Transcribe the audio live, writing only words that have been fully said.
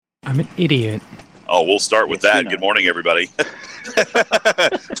I'm an idiot. Oh, we'll start with that. Good morning, everybody.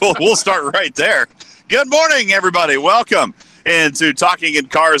 We'll start right there. Good morning, everybody. Welcome into Talking in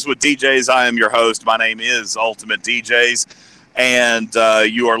Cars with DJs. I am your host. My name is Ultimate DJs, and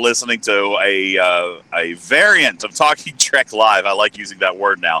you are listening to a variant of Talking Trek Live. I like using that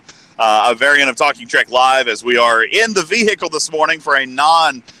word now. A variant of Talking Trek Live, as we are in the vehicle this morning for a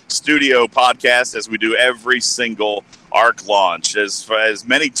non-studio podcast, as we do every single ARC launch. As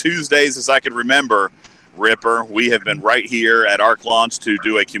many Tuesdays as I can remember, Ripper, we have been right here at ARC launch to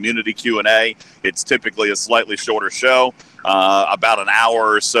do a community Q&A. It's typically a slightly shorter show, about an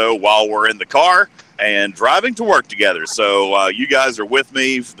hour or so while we're in the car and driving to work together. So you guys are with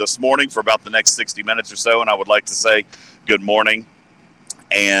me this morning for about the next 60 minutes or so, and I would like to say good morning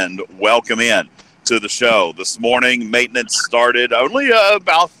and welcome in to the show. This morning, maintenance started only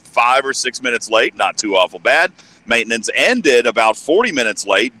about 5 or 6 minutes late, not too awful bad. Maintenance ended about 40 minutes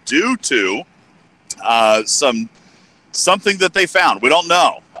late due to something that they found. We don't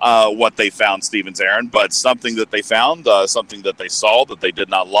know what they found, Stevens Aaron, but something that they found, something that they saw that they did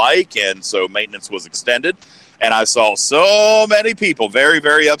not like, and so maintenance was extended. And I saw so many people very,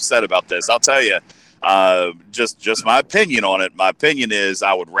 very upset about this. I'll tell you, just my opinion on it. My opinion is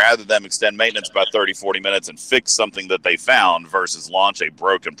I would rather them extend maintenance by 30, 40 minutes and fix something that they found versus launch a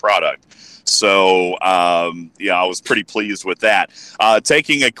broken product. So, I was pretty pleased with that.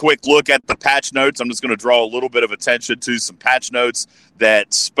 Taking a quick look at the patch notes, I'm just going to draw a little bit of attention to some patch notes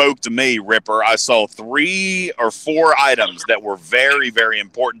that spoke to me, Ripper. I saw 3 or 4 items that were very, very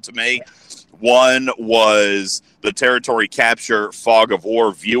important to me. One was the territory capture fog of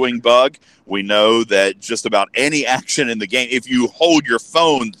war viewing bug. We know that just about any action in the game, if you hold your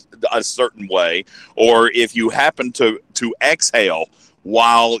phone a certain way, or if you happen to exhale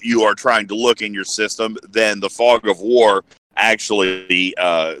while you are trying to look in your system, then the fog of war actually,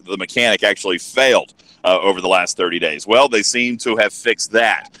 the mechanic actually failed over the last 30 days. Well, they seem to have fixed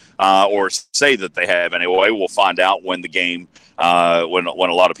that, or say that they have anyway. We'll find out when the game, when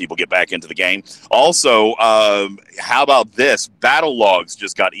a lot of people get back into the game. Also, how about this? Battle logs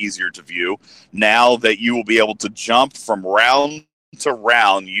just got easier to view now that you will be able to jump from round to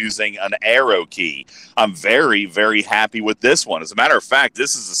round using an arrow key. I'm very, very happy with this one. As a matter of fact,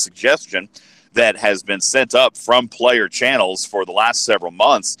 this is a suggestion that has been sent up from player channels for the last several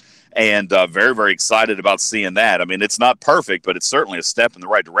months, and very, very excited about seeing that. I mean, it's not perfect, but it's certainly a step in the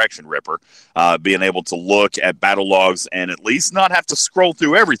right direction, Ripper, being able to look at battle logs and at least not have to scroll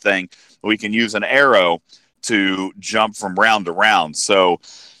through everything. We can use an arrow to jump from round to round. So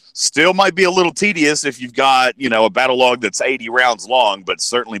still might be a little tedious if you've got, a battle log that's 80 rounds long, but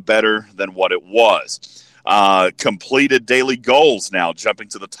certainly better than what it was. Completed daily goals now jumping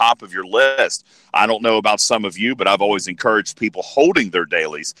to the top of your list. I don't know about some of you, but I've always encouraged people holding their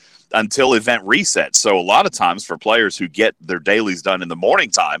dailies until event reset. So a lot of times for players who get their dailies done in the morning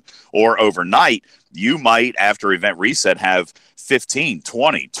time or overnight, you might, after event reset, have 15,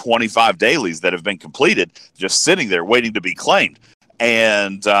 20, 25 dailies that have been completed just sitting there waiting to be claimed.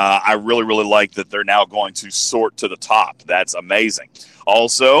 And I really, really like that they're now going to sort to the top. That's amazing.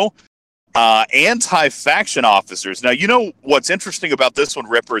 Also, anti-faction officers. Now, you know what's interesting about this one,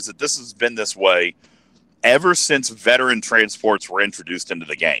 Ripper, is that this has been this way ever since veteran transports were introduced into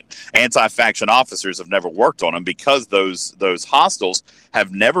the game. Anti-faction officers have never worked on them because those hostiles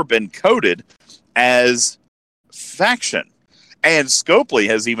have never been coded as faction. And Scopely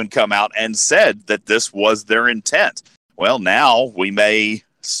has even come out and said that this was their intent. Well, now we may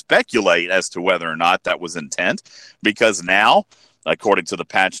speculate as to whether or not that was intent, because now, according to the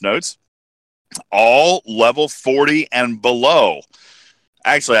patch notes, all level 40 and below.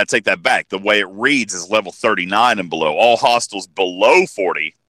 Actually, I take that back. The way it reads is level 39 and below. All hostiles below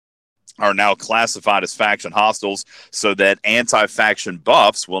 40 are now classified as faction hostiles, so that anti-faction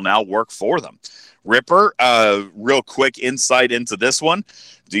buffs will now work for them. Ripper, real quick insight into this one.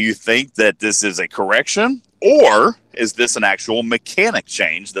 Do you think that this is a correction, or is this an actual mechanic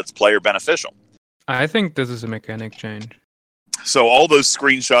change that's player beneficial? I think this is a mechanic change. So all those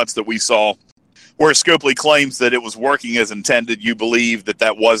screenshots that we saw where Scopely claims that it was working as intended, you believe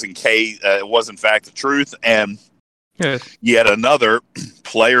that was in fact the truth, and yes. Yet another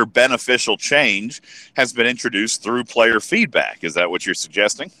player beneficial change has been introduced through player feedback. Is that what you're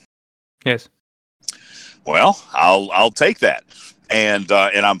suggesting? Yes. Well, I'll take that, and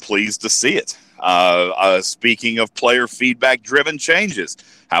I'm pleased to see it. Speaking of player feedback driven changes,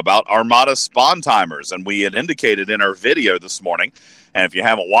 how about Armada spawn timers? And we had indicated in our video this morning, and if you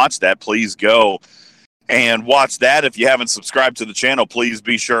haven't watched that, please go and watch that. If you haven't subscribed to the channel, please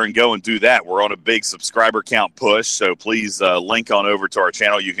be sure and go and do that. We're on a big subscriber count push, so please link on over to our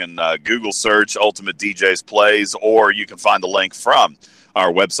channel. You can Google search Ultimate DJs Plays, or you can find the link from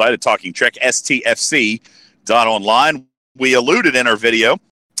our website at Talking Trek, stfc.online. We alluded in our video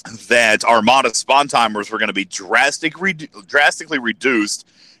that Armada spawn timers were going to be drastically reduced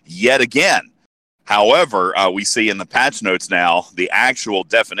yet again. However, we see in the patch notes now the actual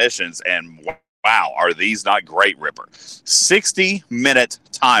definitions, and wow, are these not great, Ripper? 60-minute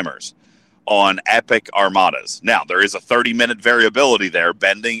timers on Epic Armadas. Now, there is a 30-minute variability there,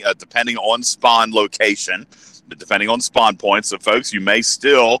 depending on spawn location, depending on spawn points. So, folks, you may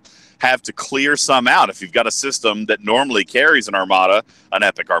still have to clear some out. If you've got a system that normally carries an Armada, an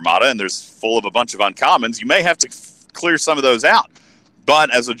Epic Armada, and there's full of a bunch of uncommons, you may have to clear some of those out.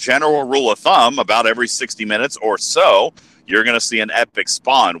 But as a general rule of thumb, about every 60 minutes or so, you're going to see an Epic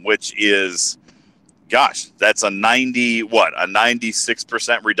spawn, which is, gosh, that's a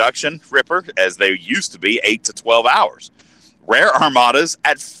 96% reduction, Ripper, as they used to be 8 to 12 hours. Rare Armadas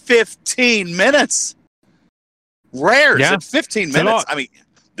at 15 minutes. Rares at 15 minutes. I mean,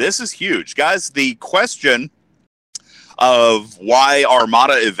 this is huge. Guys, the question of why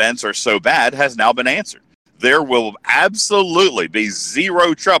Armada events are so bad has now been answered. There will absolutely be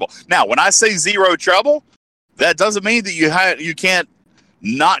zero trouble. Now, when I say zero trouble, that doesn't mean that you can't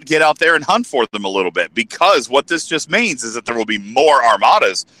not get out there and hunt for them a little bit, because what this just means is that there will be more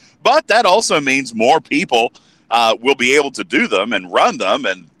Armadas, but that also means more people will be able to do them and run them,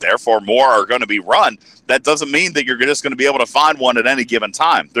 and therefore more are going to be run. That doesn't mean that you're just going to be able to find one at any given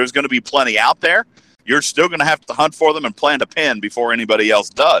time. There's going to be plenty out there. You're still going to have to hunt for them and plant a pin before anybody else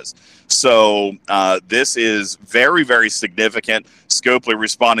does. So this is very, very significant. Scopely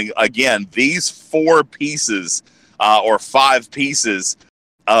responding. Again, these 4 pieces or 5 pieces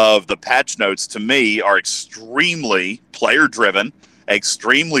of the patch notes, to me, are extremely player-driven,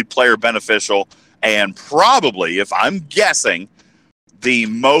 extremely player-beneficial, and probably, if I'm guessing, the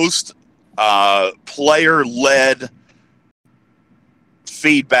most player-led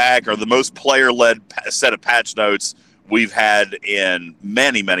feedback, or the most player-led set of patch notes we've had in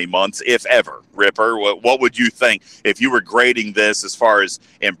many, many months, if ever. Ripper, what would you think if you were grading this as far as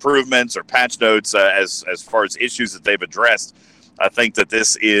improvements or patch notes, as far as issues that they've addressed? I think that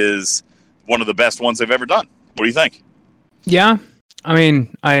this is one of the best ones they've ever done. What do you think? Yeah, I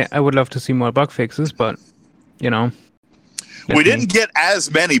mean, I would love to see more bug fixes, but, you know. We didn't get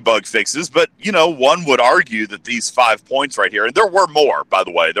as many bug fixes, but, you know, one would argue that these 5 points right here, and there were more, by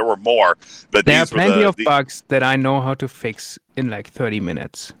the way, there were more. But there are plenty of bugs that I know how to fix in like 30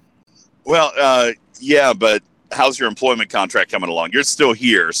 minutes. Well, yeah, but how's your employment contract coming along? You're still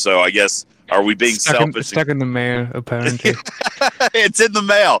here, so I guess, are we being selfish? Stuck in the mail, apparently. It's in the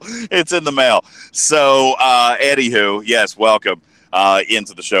mail. It's in the mail. So, anywho, yes, welcome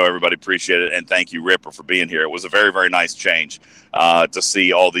into the show, everybody. Appreciate it, and thank you, Ripper, for being here. It was a very, very nice change to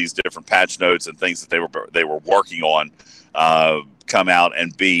see all these different patch notes and things that they were working on come out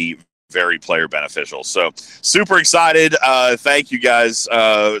and be very player beneficial. So super excited. Thank you guys.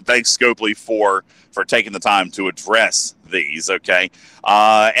 Thanks, Scopely, for taking the time to address these. Okay,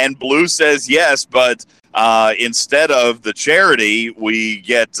 and Blue says yes, but instead of the charity, we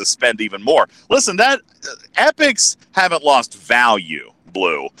get to spend even more. Listen, that Epics haven't lost value,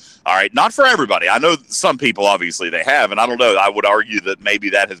 Blue. All right, not for everybody. I know some people, obviously, they have, and I don't know. I would argue that maybe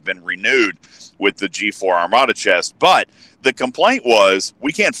that has been renewed with the G4 Armada chest, but the complaint was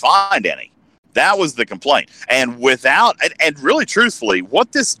we can't find any. That was the complaint. And and really truthfully,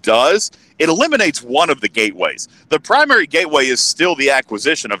 what this does, it eliminates one of the gateways. The primary gateway is still the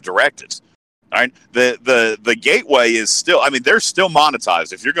acquisition of directives. All right. The gateway is still, I mean, they're still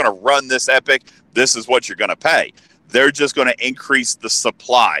monetized. If you're going to run this Epic, this is what you're going to pay. They're just going to increase the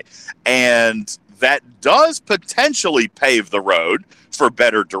supply. And that does potentially pave the road for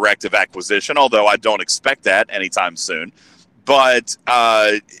better directive acquisition, although I don't expect that anytime soon. But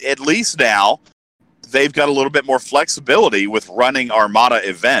at least now they've got a little bit more flexibility with running Armada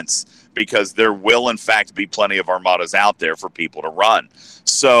events, because there will, in fact, be plenty of Armadas out there for people to run.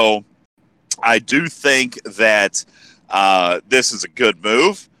 So I do think that this is a good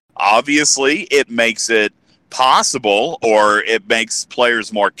move. Obviously, it makes it possible, or it makes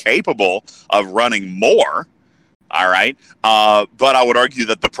players more capable of running more. All right. But I would argue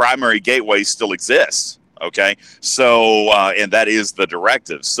that the primary gateway still exists. Okay. So, and that is the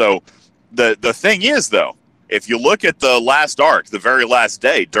directive. So the thing is, though, if you look at the last arc, the very last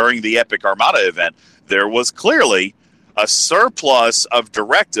day during the Epic Armada event, there was clearly a surplus of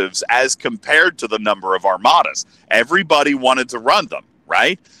directives as compared to the number of Armadas. Everybody wanted to run them,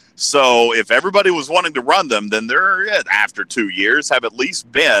 right? So if everybody was wanting to run them, then there, after 2 years, have at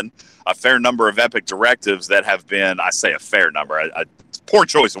least been a fair number of Epic directives that have been, I say a fair number, a poor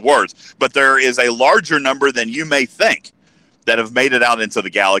choice of words, but there is a larger number than you may think that have made it out into the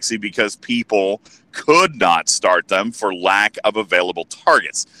galaxy because people could not start them for lack of available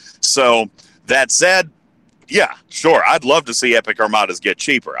targets. So that said, yeah, sure, I'd love to see Epic Armadas get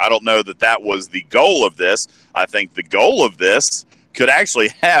cheaper. I don't know that that was the goal of this. I think the goal of this could actually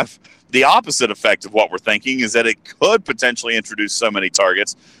have the opposite effect of what we're thinking, is that it could potentially introduce so many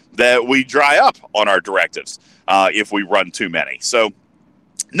targets that we dry up on our directives if we run too many. So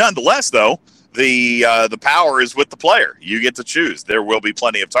nonetheless, though, the power is with the player. You get to choose. There will be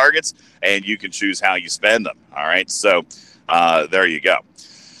plenty of targets, and you can choose how you spend them. All right, so there you go.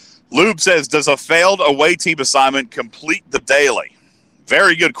 Lube says, does a failed away team assignment complete the daily?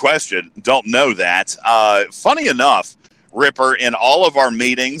 Very good question. Don't know that. Funny enough, Ripper, in all of our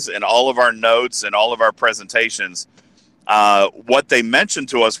meetings and all of our notes and all of our presentations, what they mentioned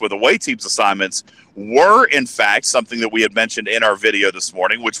to us with away teams assignments were, in fact, something that we had mentioned in our video this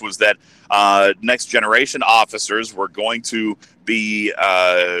morning, which was that next generation officers were going to be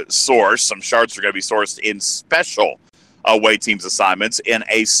sourced. Some shards are going to be sourced in special away teams assignments in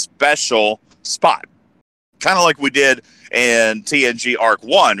a special spot. Kind of like we did in TNG Arc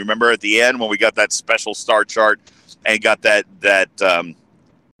 1. Remember at the end when we got that special star chart and got that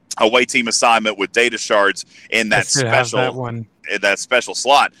away team assignment with data shards in that special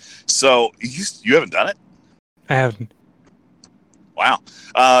slot. So you haven't done it? I haven't. Wow.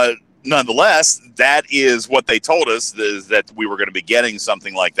 Nonetheless, that is what they told us, is that we were going to be getting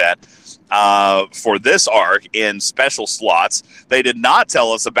something like that for this arc in special slots. They did not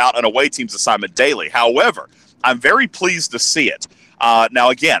tell us about an away teams assignment daily. However, I'm very pleased to see it. Now,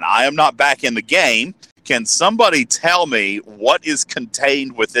 again, I am not back in the game. Can somebody tell me what is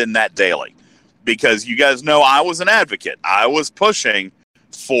contained within that daily? Because you guys know I was an advocate. I was pushing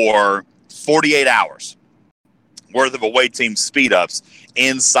for 48 hours worth of away team speed ups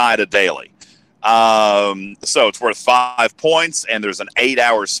inside a daily. So it's worth 5 points, and there's an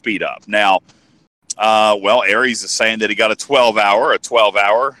 8-hour speed up. Now, Ares is saying that he got a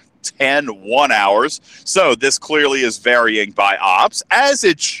 12-hour, 10 1 hours. So this clearly is varying by ops, as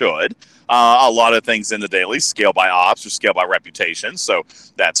it should. A lot of things in the daily scale by ops or scale by reputation, so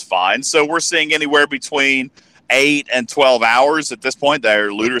that's fine. So we're seeing anywhere between 8 and 12 hours at this point.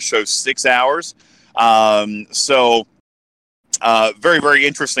 Their looter shows 6 hours. So very, very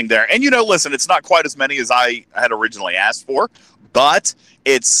interesting there. And, listen, it's not quite as many as I had originally asked for, but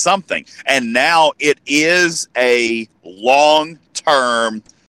it's something. And now it is a long-term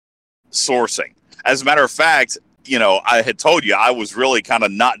sourcing. As a matter of fact, I had told you I was really kind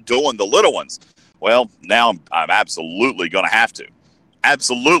of not doing the little ones. Well, now I'm absolutely going to have to.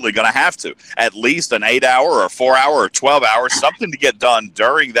 Absolutely going to have to. At least an 8-hour or 4-hour or 12 hours, something to get done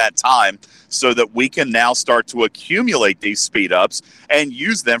during that time so that we can now start to accumulate these speed ups and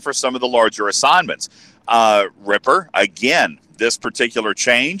use them for some of the larger assignments. Ripper, again, this particular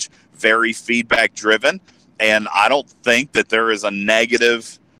change, very feedback driven, and I don't think that there is a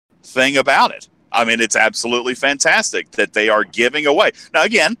negative thing about it. I mean, it's absolutely fantastic that they are giving away. Now,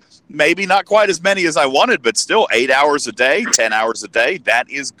 again, maybe not quite as many as I wanted, but still 8 hours a day, 10 hours a day, that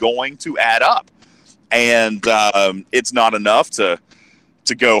is going to add up. And it's not enough to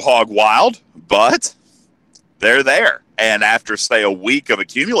go hog wild, but they're there. And after, say, a week of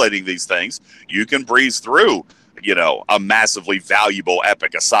accumulating these things, you can breeze through, a massively valuable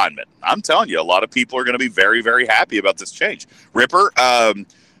Epic assignment. I'm telling you, a lot of people are going to be very, very happy about this change. Ripper,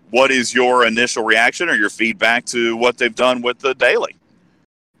 what is your initial reaction or your feedback to what they've done with the daily?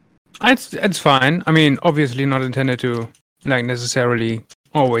 It's fine. I mean, obviously not intended to necessarily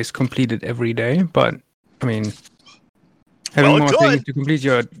always complete it every day, but I mean, having more things to complete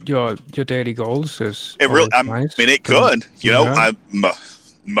your daily goals is nice. I mean, it could.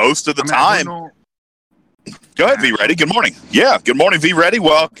 Most of the time. Go ahead, V Ready. Good morning. Yeah, good morning, V Ready.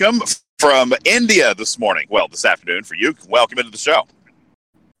 Welcome from India this morning. Well, this afternoon for you. Welcome into the show.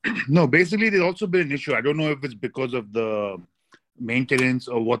 No, basically, there's also been an issue. I don't know if it's because of the maintenance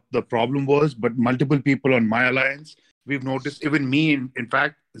or what the problem was, but multiple people on my alliance, we've noticed, even me, in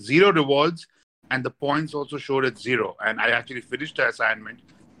fact, 0 rewards, and the points also showed at 0. And I actually finished the assignment.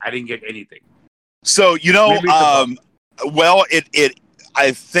 I didn't get anything. So,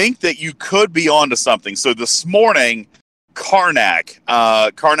 I think that you could be onto something. So this morning, Karnak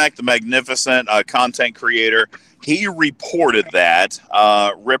the Magnificent, content creator, he reported that.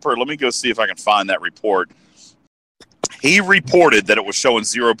 Ripper, let me go see if I can find that report. He reported that it was showing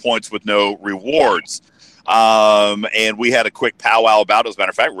 0 points with no rewards. And we had a quick powwow about it. As a matter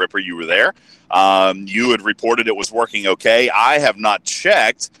of fact, Ripper, you were there. You had reported it was working okay. I have not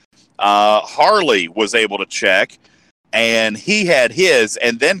checked. Harley was able to check, and he had his.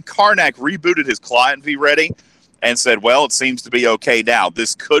 And then Karnak rebooted his client, VReady, and said, well, it seems to be okay now.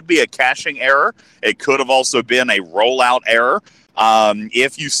 This could be a caching error. It could have also been a rollout error.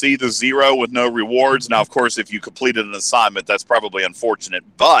 If you see the 0 with no rewards, now, of course, if you completed an assignment, that's probably unfortunate,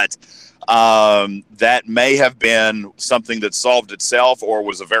 but that may have been something that solved itself or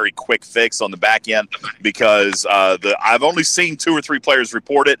was a very quick fix on the back end, because I've only seen 2 or 3 players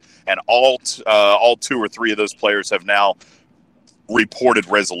report it, and all 2 or 3 of those players have now reported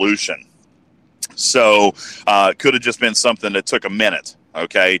resolution. So could have just been something that took a minute,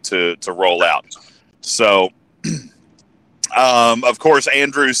 okay, to roll out. So of course,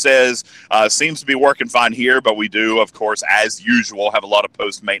 Andrew says, seems to be working fine here, but we do, of course, as usual, have a lot of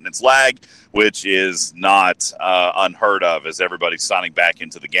post-maintenance lag, which is not unheard of as everybody's signing back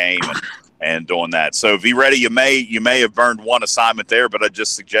into the game and doing that. So, VReady, you may have burned one assignment there, but I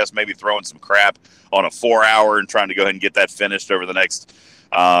just suggest maybe throwing some crap on a 4-hour and trying to go ahead and get that finished over the next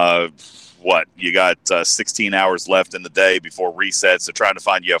you got 16 hours left in the day before reset, so trying to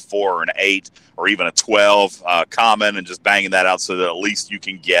find you a 4 or an 8 or even a 12 common and just banging that out so that at least you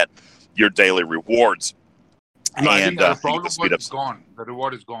can get your daily rewards. No, I think the problem was it's gone. The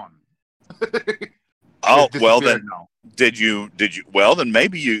reward is gone. Oh, well then, did you, well then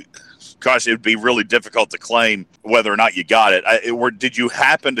maybe you, gosh, it would be really difficult to claim whether or not you got it. Did you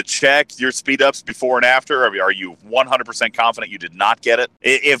happen to check your speed ups before and after? Are you 100% confident you did not get it?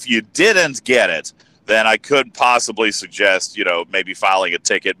 If you didn't get it, then I could possibly suggest, maybe filing a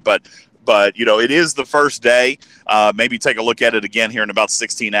ticket, but it is the first day. Maybe take a look at it again here in about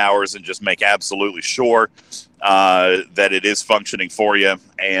 16 hours and just make absolutely sure that it is functioning for you.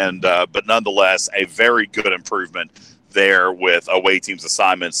 And but nonetheless, a very good improvement there with away teams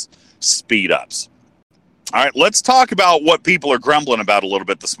assignments speed ups. All right, let's talk about what people are grumbling about a little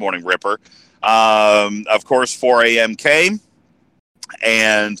bit this morning, Ripper. Of course, 4 a.m. came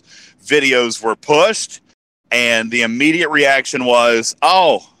and videos were pushed, and the immediate reaction was,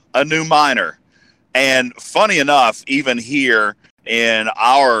 oh, a new miner. And funny enough, even here in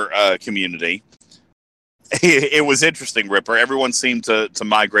our community, it was interesting, Ripper. Everyone seemed to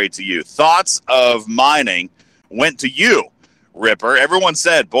migrate to you. Thoughts of mining went to you, Ripper. Everyone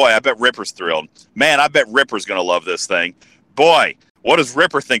said, boy, I bet Ripper's thrilled. Man, I bet Ripper's going to love this thing. Boy, what does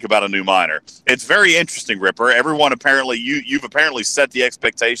Ripper think about a new miner? It's very interesting, Ripper. Everyone apparently, you've apparently set the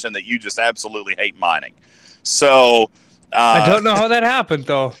expectation that you just absolutely hate mining. So I don't know how that happened,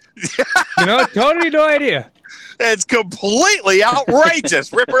 though. Totally no idea. It's completely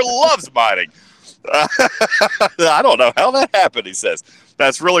outrageous. Ripper loves mining. I don't know how that happened, he says.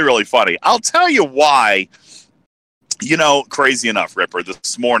 That's really, really funny. I'll tell you why. Crazy enough, Ripper,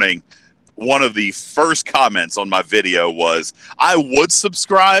 this morning, one of the first comments on my video was, I would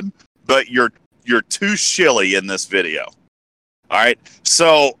subscribe, but you're too shilly in this video. All right?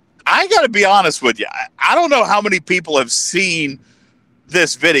 So I got to be honest with you. I don't know how many people have seen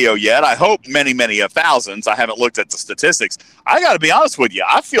this video yet. I hope many, many of thousands. I haven't looked at the statistics. I got to be honest with you.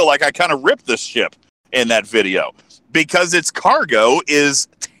 I feel like I kind of ripped this ship in that video because its cargo is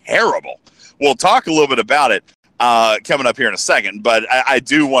terrible. We'll talk a little bit about it coming up here in a second, but I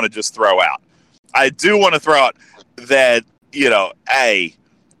do want to just throw out. That, hey,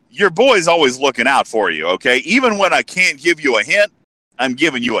 your boy's always looking out for you, okay? Even when I can't give you a hint, I'm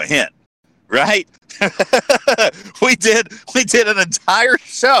giving you a hint, right? we did an entire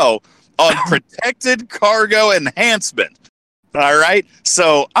show on protected cargo enhancement. All right.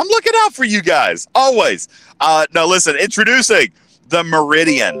 So I'm looking out for you guys always. Now listen, introducing the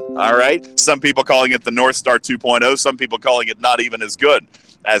Meridian. All right. Some people calling it the North Star 2.0. Some people calling it not even as good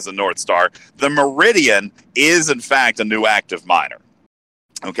as the North Star. The Meridian is in fact a new active miner.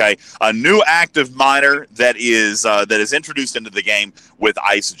 Okay, a new active miner that is introduced into the game with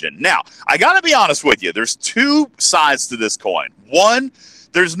Isogen. Now, I got to be honest with you. There's 2 sides to this coin. One,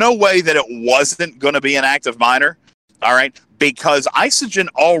 there's no way that it wasn't going to be an active miner, all right, because Isogen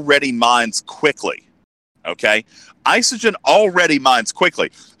already mines quickly, okay? Isogen already mines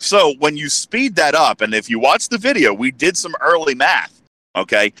quickly. So when you speed that up, and if you watch the video, we did some early math,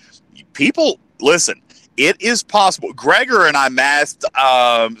 okay? People, listen. It is possible. Gregor and I mathed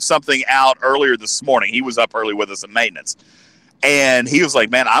something out earlier this morning. He was up early with us at maintenance. And he was like,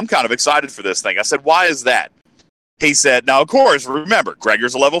 man, I'm kind of excited for this thing. I said, why is that? He said, now, of course, remember,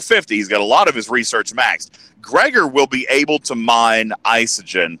 Gregor's a level 50. He's got a lot of his research maxed. Gregor will be able to mine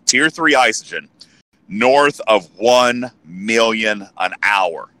Isogen, Tier 3 Isogen, north of 1 million an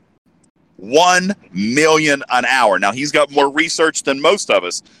hour. 1 million an hour. Now, he's got more research than most of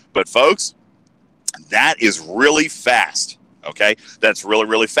us, but folks, that is really fast. Okay, that's really,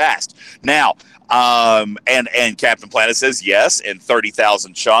 really fast. Now, and Captain Planet says yes, in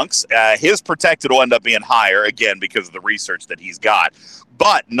 30,000 chunks. His protected will end up being higher again because of the research that he's got.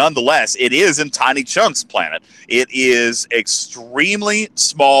 But nonetheless, it is in tiny chunks, Planet. It is extremely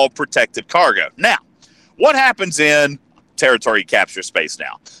small protected cargo. Now, what happens in territory capture space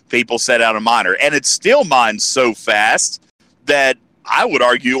now? People set out a miner, and it still mines so fast that I would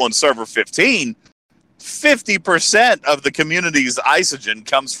argue on server 15, 50% of the community's isogen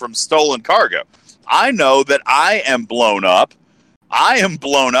comes from stolen cargo. I know that I am blown up. I am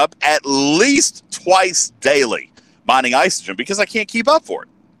blown up at least twice daily mining isogen because I can't keep up for it.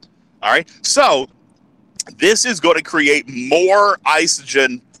 All right. So this is going to create more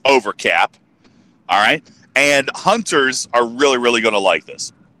isogen overcap. All right. And hunters are really, really going to like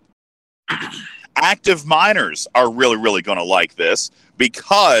this. Active miners are really, really going to like this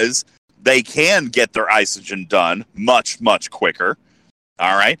because they can get their isogen done much, much quicker.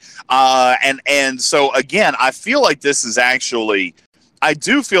 All right. And so, again, I feel like this is actually, I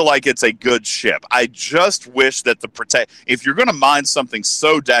do feel like it's a good ship. I just wish that if you're going to mine something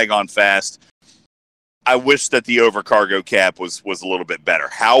so daggone fast, I wish that the overcargo cap was a little bit better.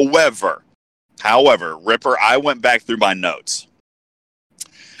 However, Ripper, I went back through my notes.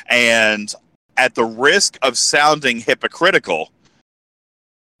 And at the risk of sounding hypocritical,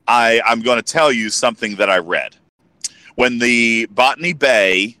 I'm going to tell you something that I read. When the Botany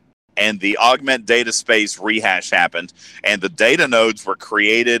Bay and the Augment Data Space rehash happened, and the data nodes were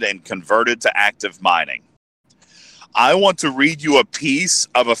created and converted to active mining, I want to read you a piece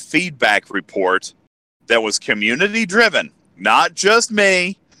of a feedback report that was community-driven. Not just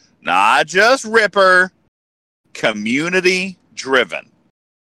me, not just Ripper, community-driven.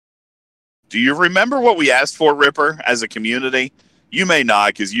 Do you remember what we asked for, Ripper, as a community? You may not,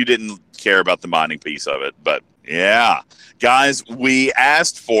 because you didn't care about the mining piece of it. But, yeah. Guys, we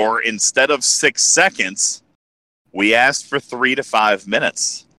asked for, instead of 6 seconds, we asked for 3 to 5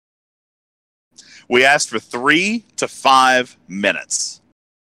 minutes. We asked for 3 to 5 minutes.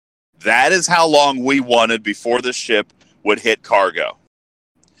 That is how long we wanted before the ship would hit cargo.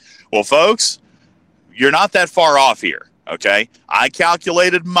 Well, folks, you're not that far off here, okay? I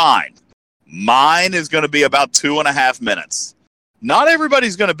calculated mine. Mine is going to be about 2.5 minutes. Not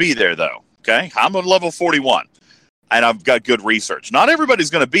everybody's going to be there, though, okay? I'm on level 41, and I've got good research. Not everybody's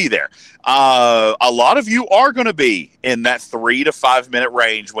going to be there. A lot of you are going to be in that 3 to 5 minute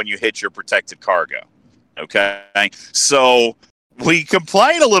range when you hit your protected cargo, okay? So we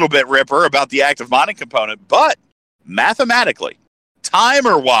complain a little bit, Ripper, about the active mining component, but mathematically,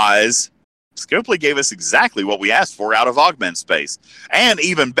 timer-wise, Scopely gave us exactly what we asked for out of augment space. And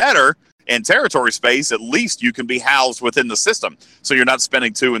even better, in territory space, at least you can be housed within the system, so you're not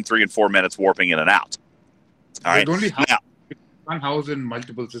spending 2 and 3 and 4 minutes warping in and out. All right. Only can't house in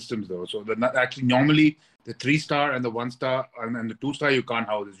multiple systems, though. So actually, normally the 3-star and the 1-star and the 2-star you can't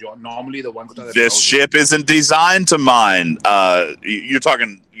house. Normally the 1-star. This ship isn't designed to mine. You're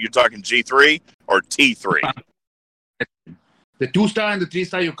talking G3 or T3. The 2-star and the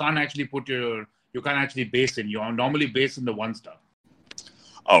 3-star you can't actually base in. You're normally based in the 1-star.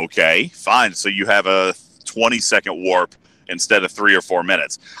 Okay, fine. So you have a 20-second warp instead of 3 or 4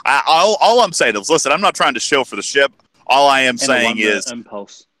 minutes. All I'm saying is, listen, I'm not trying to shill for the ship. All I am saying is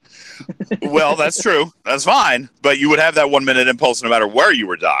impulse. Well, that's true. That's fine. But you would have that 1 minute impulse no matter where you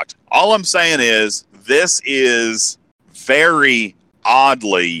were docked. All I'm saying is this is very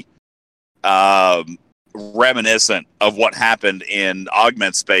oddly reminiscent of what happened in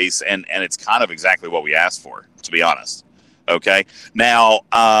augment space, and it's kind of exactly what we asked for, to be honest. Okay. Now,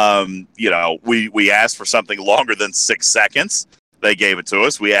 we asked for something longer than 6 seconds. They gave it to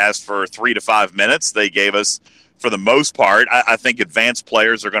us. We asked for 3 to 5 minutes. They gave us, for the most part, I think advanced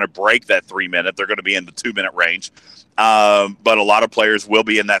players are going to break that 3 minute. They're going to be in the 2 minute range. But a lot of players will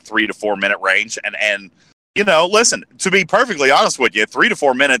be in that 3 to 4 minute range. And listen, to be perfectly honest with you, 3 to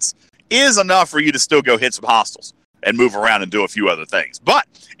 4 minutes is enough for you to still go hit some hostiles and move around and do a few other things. But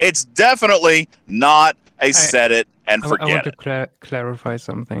it's definitely not a set it and forget I want to clarify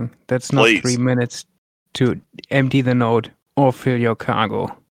something. That's not 3 minutes to empty the node or fill your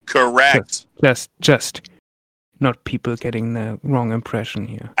cargo. Correct. Just not people getting the wrong impression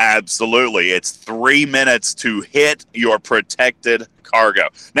here. Absolutely. It's 3 minutes to hit your protected cargo.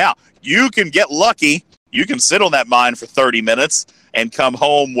 Now, you can get lucky. You can sit on that mine for 30 minutes and come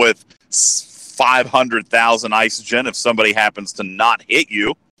home with 500,000 isogen if somebody happens to not hit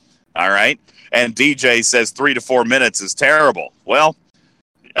you. All right. And DJ says 3 to 4 minutes is terrible. Well,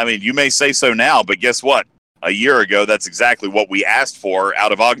 I mean, you may say so now, but guess what? A year ago, that's exactly what we asked for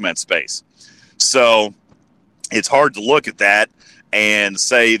out of augment space. So it's hard to look at that and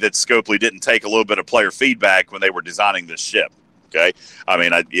say that Scopely didn't take a little bit of player feedback when they were designing this ship. Okay. I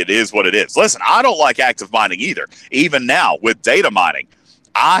mean, it is what it is. Listen, I don't like active mining either. Even now with data mining,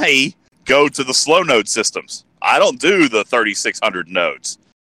 I go to the slow node systems. I don't do the 3,600 nodes.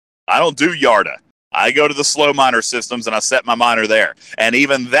 I don't do Yarda. I go to the slow miner systems and I set my miner there. And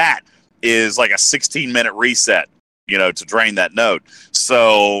even that is like a 16-minute reset, to drain that node.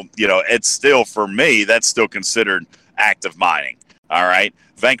 So, it's still, for me, that's still considered active mining. All right.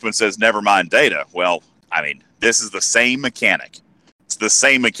 Venkman says, never mind data. Well, I mean, this is the same mechanic. It's the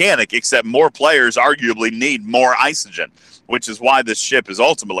same mechanic, except more players arguably need more isogen, which is why this ship is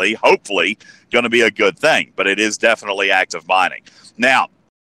ultimately, hopefully, going to be a good thing. But it is definitely active mining. Now,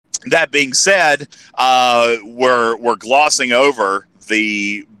 that being said, we're glossing over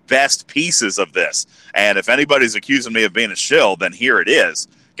the best pieces of this. And if anybody's accusing me of being a shill, then here it is.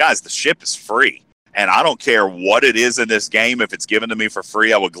 Guys, the ship is free. And I don't care what it is in this game. If it's given to me for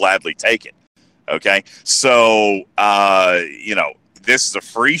free, I would gladly take it. Okay? So, this is a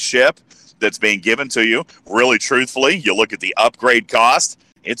free ship that's being given to you. Really, truthfully, you look at the upgrade cost,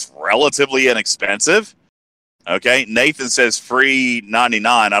 it's relatively inexpensive. Okay? Nathan says free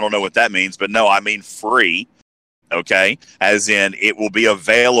 99. I don't know what that means, but no, I mean free. Okay? As in, it will be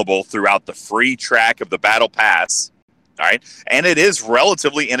available throughout the free track of the Battle Pass. All right, and it is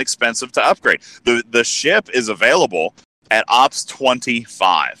relatively inexpensive to upgrade. The ship is available at Ops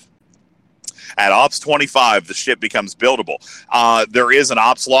 25. At Ops 25, the ship becomes buildable. There is an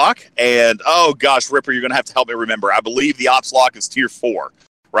Ops lock, and oh gosh, Ripper, you're going to have to help me remember. I believe the Ops lock is Tier 4,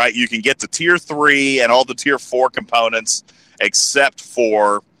 right? You can get to Tier 3 and all the Tier 4 components except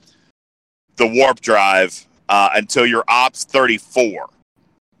for the warp drive until you're Ops 34.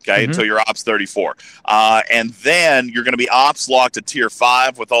 Okay, until you're Ops 34. And then you're going to be Ops locked to Tier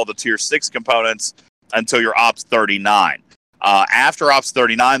 5 with all the Tier 6 components until you're Ops 39. After Ops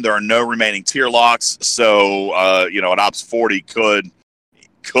 39, there are no remaining tier locks, so, an Ops 40 could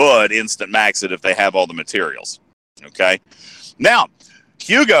instant max it if they have all the materials. Okay? Now,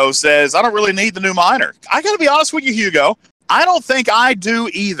 Hugo says, I don't really need the new miner. I got to be honest with you, Hugo. I don't think I do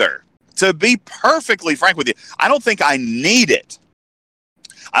either. To be perfectly frank with you, I don't think I need it.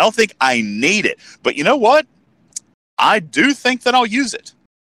 But you know what? I do think that I'll use it.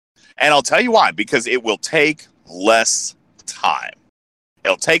 And I'll tell you why. Because it will take less time.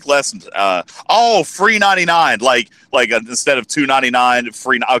 It'll take less. Free 99. Like instead of $2.99,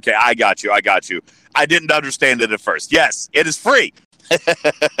 free. Okay, I got you. I didn't understand it at first. Yes, it is free.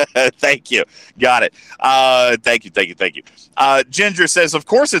 Thank you. Got it. Thank you. Ginger says, of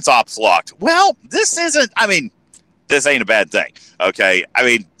course it's ops locked. Well, this ain't a bad thing. Okay. I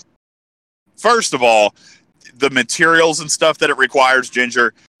mean, first of all, the materials and stuff that it requires,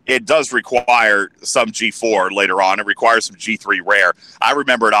 Ginger, it does require some G4 later on. It requires some G3 rare. I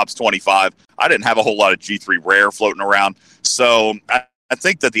remember at Ops 25, I didn't have a whole lot of G3 rare floating around. So I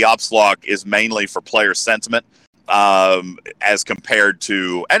think that the ops lock is mainly for player sentiment as compared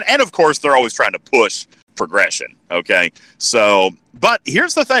to, and of course, they're always trying to push progression. Okay. So, but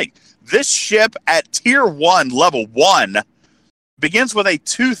here's the thing. This ship at Tier 1, Level 1, begins with a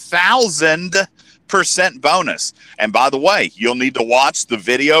 2,000% bonus. And by the way, you'll need to watch the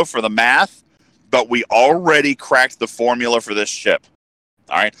video for the math, but we already cracked the formula for this ship.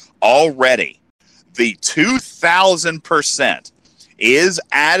 All right? Already. The 2,000% is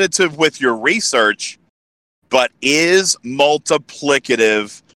additive with your research, but is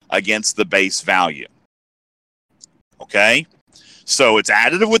multiplicative against the base value. Okay? So it's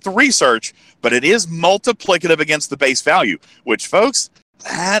additive with the research, but it is multiplicative against the base value, which, folks,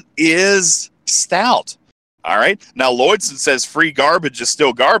 that is stout. All right. Now, Lloydson says free garbage is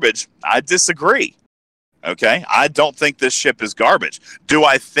still garbage. I disagree. Okay. I don't think this ship is garbage. Do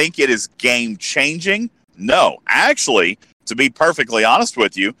I think it is game changing? No. Actually, to be perfectly honest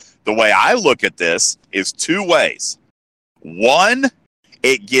with you, the way I look at this is two ways. One,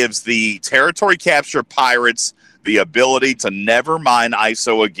 it gives the territory capture pirates the ability to never mine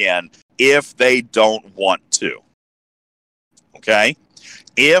ISO again if they don't want to. Okay?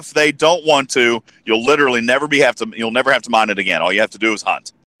 If they don't want to, you'll literally never have to mine it again. All you have to do is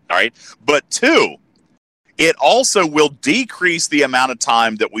hunt. All right? But two, it also will decrease the amount of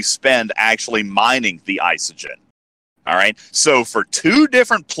time that we spend actually mining the isogen. All right? So for two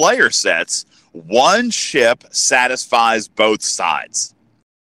different player sets, one ship satisfies both sides.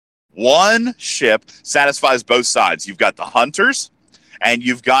 One ship satisfies both sides. You've got the hunters and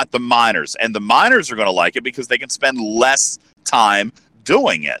you've got the miners. And the miners are going to like it because they can spend less time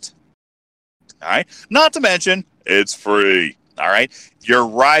doing it. All right. Not to mention, it's free. All right. You're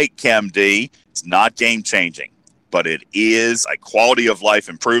right, Chem D. It's not game changing, but it is a quality of life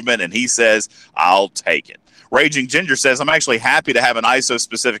improvement. And he says, I'll take it. Raging Ginger says, I'm actually happy to have an ISO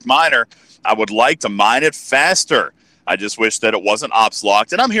specific miner. I would like to mine it faster. I just wish that it wasn't ops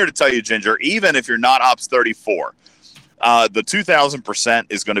locked. And I'm here to tell you, Ginger, even if you're not ops 34, the 2,000%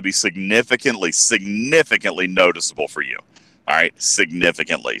 is going to be significantly noticeable for you. All right,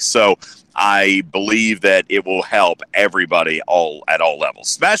 significantly. So I believe that it will help everybody at all levels.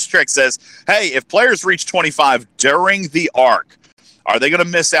 Smash Trek says, hey, if players reach 25 during the arc, are they going to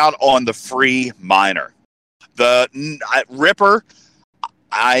miss out on the free miner? The Ripper,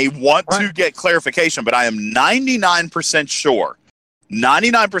 I want to get clarification, but I am 99% sure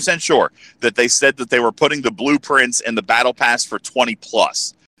that they said that they were putting the blueprints in the battle pass for 20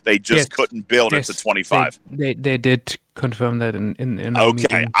 plus. They just couldn't build it to 25. They did confirm that in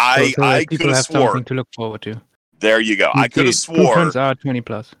okay, meeting. I could have something to look forward to. There you go. I could have swore. Blueprints are 20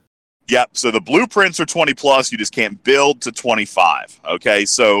 plus. Yep. So the blueprints are 20 plus. You just can't build to 25. Okay.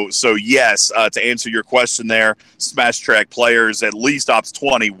 So yes, to answer your question there, Smash Track players, at least Ops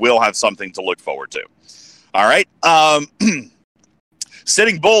 20 will have something to look forward to. All right.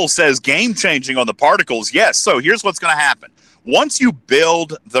 Sitting Bull says game changing on the particles. Yes. So here's what's going to happen. Once you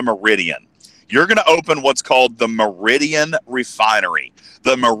build the Meridian, you're going to open what's called the Meridian Refinery.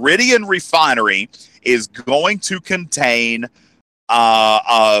 The Meridian Refinery is going to contain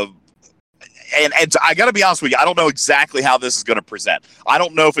and I got to be honest with you, I don't know exactly how this is going to present. I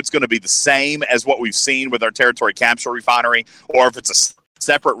don't know if it's going to be the same as what we've seen with our territory capture refinery or if it's a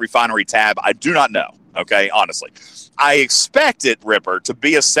separate refinery tab. I do not know, okay, honestly. I expect it, Ripper, to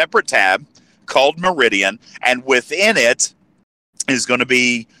be a separate tab called Meridian, and within it is going to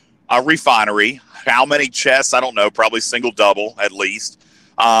be a refinery. How many chests? I don't know, probably single, double at least,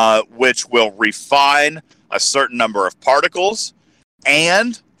 which will refine a certain number of particles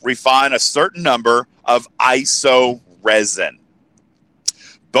and refine a certain number of ISO resin.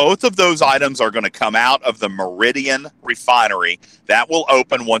 Both of those items are going to come out of the Meridian Refinery. That will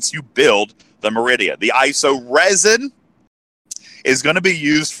open once you build the Meridian. The ISO resin is going to be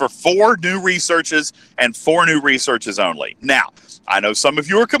used for 4 new researches and 4 new researches only. Now, I know some of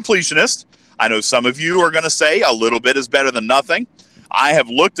you are completionists. I know some of you are going to say a little bit is better than nothing. I have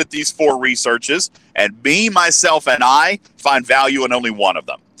looked at these 4 researches, and me, myself, and I find value in only one of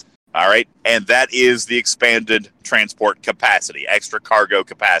them. All right. And that is the expanded transport capacity, extra cargo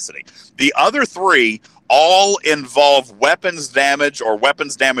capacity. The other 3 all involve weapons damage or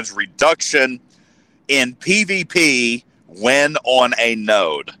weapons damage reduction in PvP when on a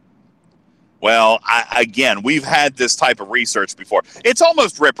node. Well, again, we've had this type of research before. It's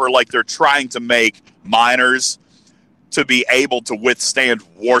almost, Ripper, like they're trying to make miners to be able to withstand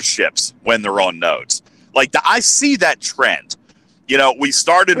warships when they're on nodes. Like, I see that trend. You know, we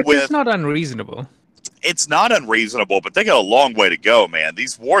started with... It's not unreasonable. It's not unreasonable, but they got a long way to go, man.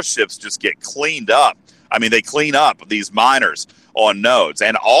 These warships just get cleaned up. I mean, they clean up these miners on nodes.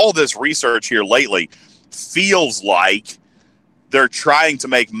 And all this research here lately feels like they're trying to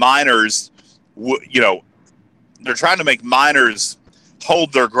make miners, they're trying to make miners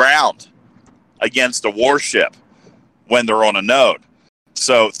hold their ground against a warship when they're on a node.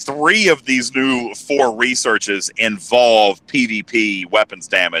 So 3 of these new 4 researches involve PvP weapons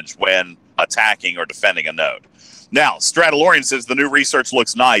damage when attacking or defending a node. Now, Stratolorian says the new research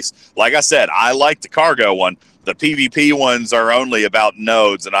looks nice. Like I said, I like the cargo one. The PvP ones are only about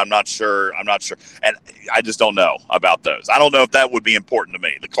nodes, and I'm not sure. And I just don't know about those. I don't know if that would be important to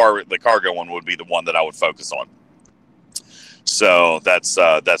me. The cargo one would be the one that I would focus on. So that's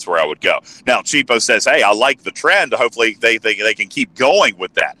where I would go. Now, Cheapo says, hey, I like the trend. Hopefully they can keep going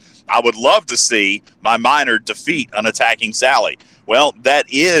with that. I would love to see my miner defeat an attacking Sally. Well, that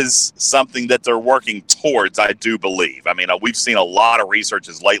is something that they're working towards, I do believe. I mean, we've seen a lot of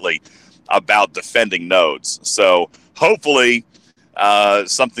researches lately about defending nodes. So hopefully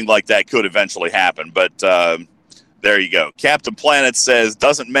something like that could eventually happen. But there you go. Captain Planet says,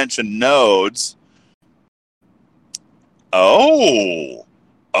 doesn't mention nodes. Oh,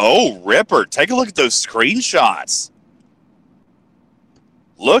 Ripper, take a look at those screenshots.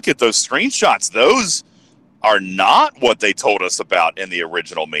 Look at those screenshots. Those are not what they told us about in the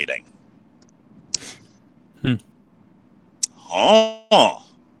original meeting. Oh,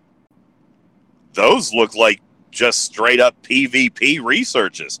 those look like just straight up PvP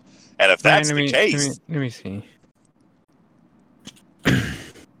researches. And if that's the case, let me see.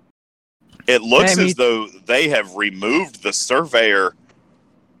 It looks as though they have removed the surveyor.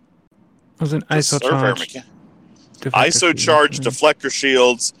 Was an ISO charge. ISO charge deflector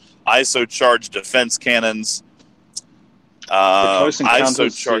shields, ISO charge defense cannons. The close encounters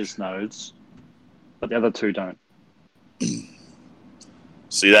ISO charge use nodes, but the other two don't.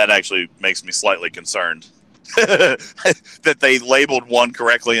 See, that actually makes me slightly concerned that they labeled one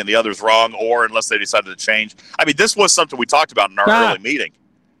correctly and the other's wrong, or unless they decided to change. I mean, this was something we talked about in our early meeting.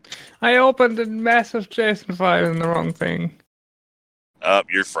 I opened a massive JSON file in the wrong thing. Oh,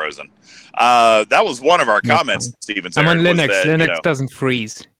 you're frozen. That was one of our comments, Steven. I'm on Linux. Linux doesn't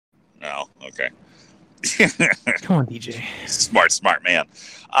freeze. Oh, okay. Come on, DJ. Smart man.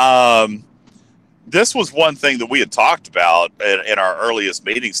 This was one thing that we had talked about in our earliest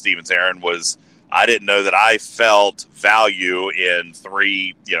meeting, Steven Aaron, was I didn't know that I felt value in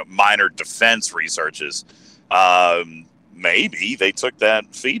 3, minor defense researches. Maybe they took that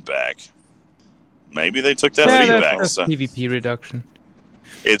feedback. That's So PvP reduction.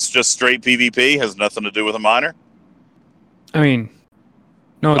 It's just straight PvP, has nothing to do with a minor? I mean,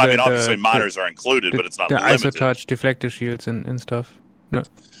 no. Obviously minors are included, but it's not limited. The ISO touch deflector shields and stuff. No.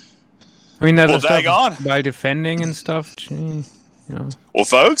 I mean, that's by defending and stuff. Well,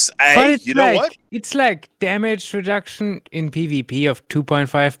 folks, hey, you know what? It's like damage reduction in PvP of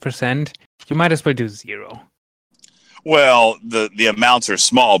 2.5%. You might as well do 0. Well, the amounts are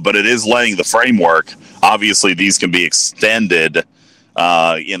small, but it is laying the framework. Obviously, these can be extended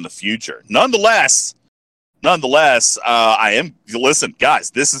in the future. Nonetheless, listen,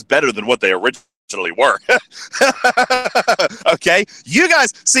 guys, this is better than what they originally were. Okay? You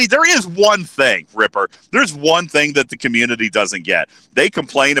guys, see, there is one thing, Ripper. There's one thing that the community doesn't get. They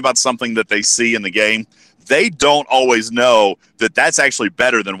complain about something that they see in the game. They don't always know that that's actually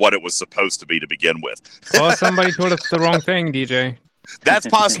better than what it was supposed to be to begin with. Well, somebody told us the wrong thing, DJ. That's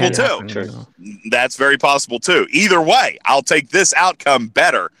possible too. That's very possible too. Either way, I'll take this outcome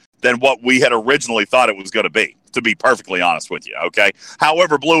better than what we had originally thought it was going to be perfectly honest with you. Okay.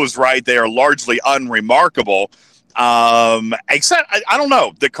 However, Blue is right. They are largely unremarkable. Except, I don't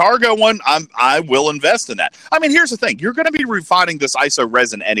know, the cargo one, I will invest in that. I mean, here's the thing. You're going to be refining this ISO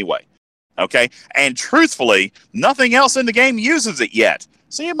resin anyway. Okay. And truthfully, nothing else in the game uses it yet.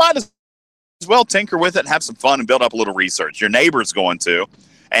 So you might as well tinker with it and have some fun and build up a little research. Your neighbor's going to,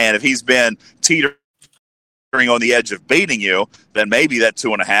 and if he's been teetering on the edge of beating you, then maybe that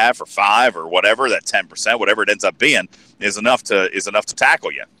 2.5 or 5 or whatever, that 10%, whatever it ends up being, is enough to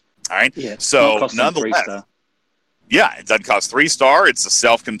tackle you. All right. Yeah, so nonetheless, yeah, it doesn't cost 3-star. It's a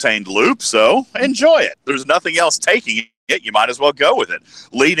self-contained loop, so enjoy it. There's nothing else taking it. You might as well go with it.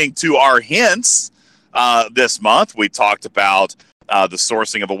 Leading to our hints this month, we talked about the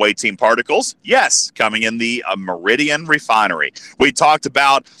sourcing of away team particles. Yes, coming in the Meridian refinery. We talked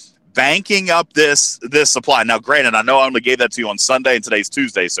about banking up this supply. Now, granted, I know I only gave that to you on Sunday and today's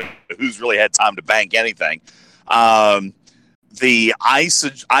Tuesday, so who's really had time to bank anything? The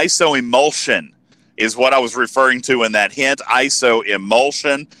ISO emulsion is what I was referring to in that hint. ISO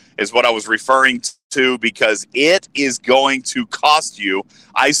emulsion is what I was referring to because it is going to cost you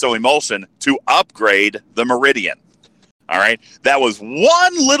ISO emulsion to upgrade the Meridian. All right. That was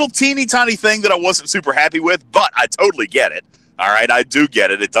one little teeny tiny thing that I wasn't super happy with, but I totally get it. All right. I do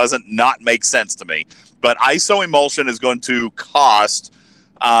get it. It doesn't not make sense to me. But ISO emulsion is going to cost,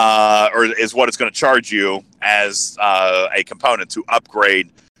 or is what it's going to charge you as a component to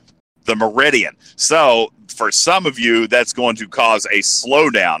upgrade the Meridian. So for some of you, that's going to cause a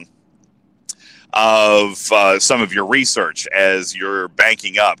slowdown of some of your research as you're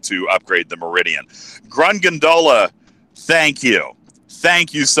banking up to upgrade the Meridian. Grungondola, thank you.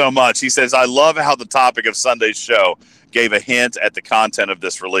 Thank you so much. He says, I love how the topic of Sunday's show gave a hint at the content of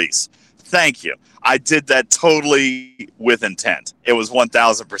this release. Thank you. I did that totally with intent. It was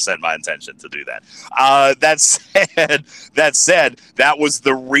 1,000% my intention to do that. That said, that was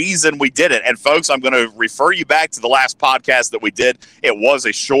the reason we did it. And folks, I'm going to refer you back to the last podcast that we did. It was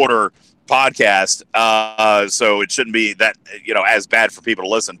a shorter podcast, so it shouldn't be that as bad for people to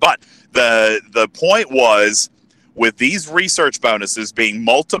listen. But the point was, with these research bonuses being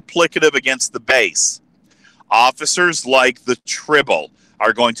multiplicative against the base, officers like the Tribble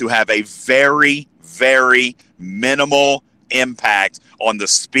are going to have a very, very minimal impact on the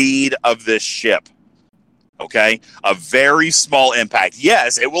speed of this ship. Okay? A very small impact.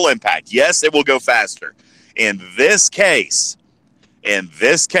 Yes, it will impact. Yes, it will go faster. In this case,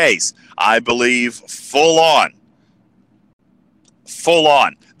 I believe full on,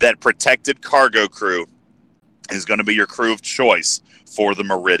 that protected cargo crew is going to be your crew of choice for the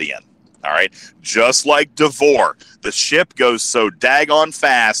Meridian. All right. Just like Devore, the ship goes so daggone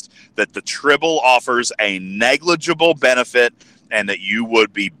fast that the Tribble offers a negligible benefit and that you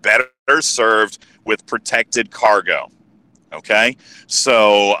would be better served with protected cargo. Okay,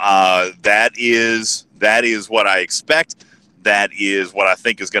 so that is what I expect. That is what I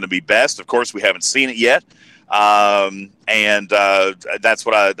think is going to be best. Of course, we haven't seen it yet, and that's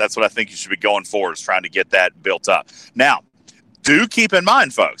what I think you should be going for, is trying to get that built up. Now, do keep in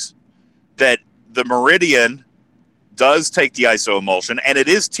mind, folks, that the Meridian does take the ISO emulsion, and it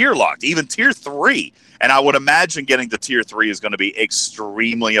is tier locked, even tier 3. And I would imagine getting the tier 3 is going to be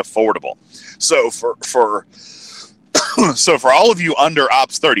extremely affordable. So for all of you under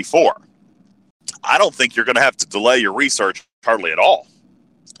Ops 34, I don't think you're going to have to delay your research hardly at all.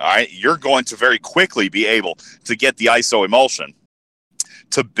 All right, you're going to very quickly be able to get the ISO emulsion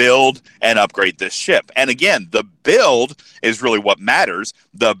to build and upgrade this ship. And again, the build is really what matters.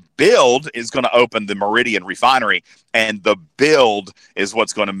 The build is going to open the Meridian refinery, and the build is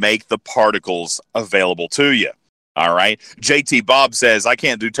what's going to make the particles available to you. All right. JT Bob says, I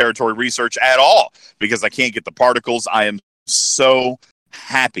can't do territory research at all because I can't get the particles. I am so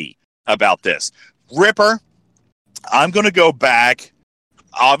happy about this. Ripper, I'm going to go back.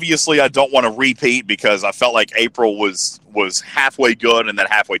 Obviously, I don't want to repeat because I felt like April was halfway good and then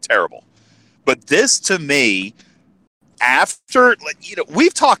halfway terrible. But this, to me, after,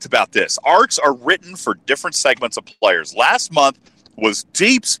 we've talked about this. Arcs are written for different segments of players. Last month was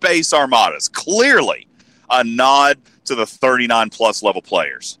Deep Space Armadas, clearly a nod to the 39-plus level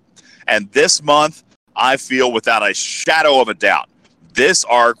players. And this month, I feel without a shadow of a doubt, this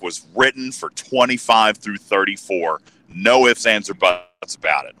arc was written for 25 through 34. No ifs, ands, or buts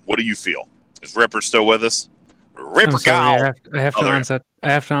about it. What do you feel? Is Ripper still with us? Ripper, I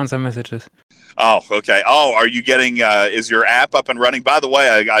have to answer messages. Oh, okay. Oh, are you getting? Is your app up and running? By the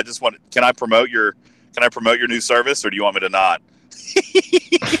way, I just want. Can I promote your new service, or do you want me to not?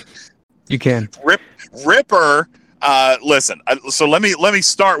 You can. Ripper. Listen. So let me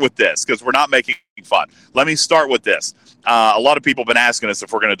start with this because we're not making fun. Let me start with this. A lot of people have been asking us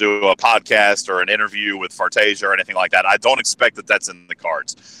if we're going to do a podcast or an interview with Fartasia or anything like that. I don't expect that that's in the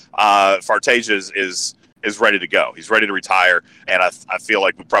cards. Fartasia is ready to go. He's ready to retire, and I feel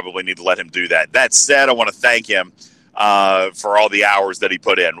like we probably need to let him do that. That said, I want to thank him for all the hours that he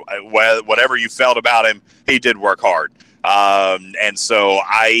put in. Whatever you felt about him, he did work hard. And so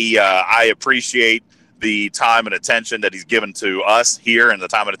I appreciate the time and attention that he's given to us here and the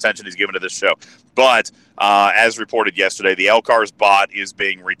time and attention he's given to this show. But as reported yesterday, the Elcars bot is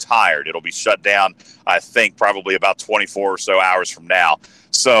being retired. It'll be shut down, I think, probably about 24 or so hours from now.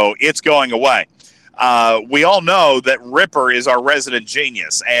 So it's going away. We all know that Ripper is our resident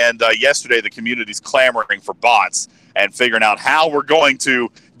genius. And yesterday, the community's clamoring for bots and figuring out how we're going to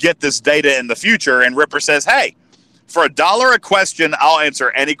get this data in the future. And Ripper says, hey, for $1 a question, I'll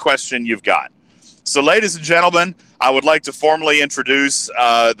answer any question you've got. So, ladies and gentlemen, I would like to formally introduce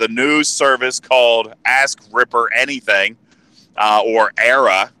the new service called Ask Ripper Anything, or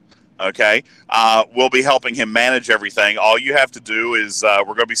ERA. Okay, we'll be helping him manage everything. All you have to do is we're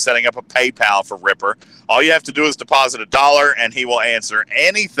going to be setting up a PayPal for Ripper. All you have to do is deposit $1, and he will answer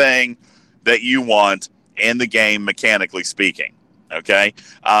anything that you want in the game, mechanically speaking. Okay,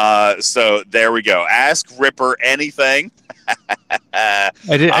 so there we go. Ask Ripper anything. I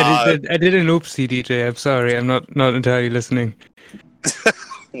did an oopsie, DJ. I'm sorry, I'm not entirely listening.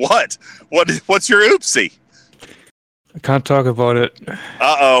 What's your oopsie? I can't talk about it.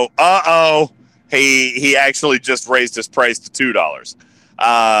 Uh-oh. He actually just raised his price to $2.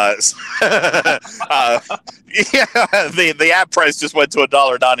 The app price just went to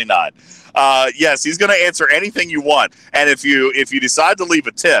 $1.99. Yes, he's going to answer anything you want. And if you decide to leave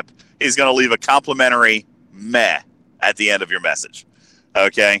a tip, he's going to leave a complimentary meh at the end of your message.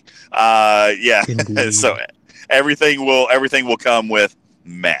 Okay. Yeah. So everything will come with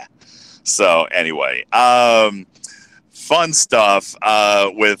meh. So anyway, fun stuff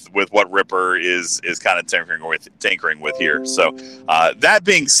with what Ripper is kind of tinkering with here. So that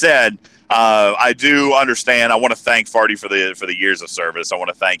being said, I do understand. I want to thank Farty for the years of service. I want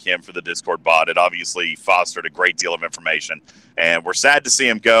to thank him for the Discord bot. It obviously fostered a great deal of information, and we're sad to see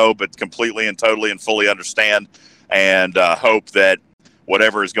him go, but completely and totally and fully understand and hope that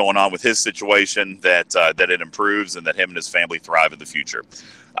whatever is going on with his situation, that it improves and that him and his family thrive in the future.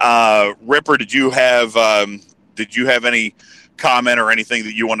 Ripper, did you have any comment or anything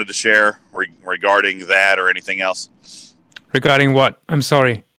that you wanted to share regarding that or anything else? Regarding what? I'm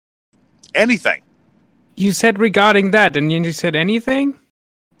sorry. Anything. You said regarding that, and you said anything?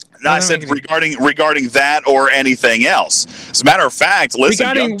 No, I said regarding that or anything else. As a matter of fact, listen.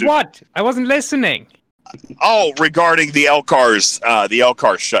 Regarding what? I wasn't listening. Oh, regarding the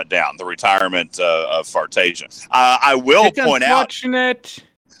Elcars shutdown, the retirement of Fartasia. I will point out. It's unfortunate.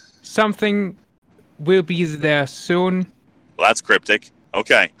 Something will be there soon. Well, that's cryptic.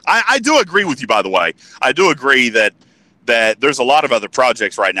 Okay. I do agree with you, by the way. I do agree that there's a lot of other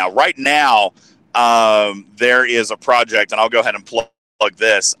projects right now. Right now, there is a project, and I'll go ahead and plug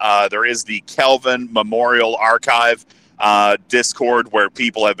this. There is the Kelvin Memorial Archive Discord, where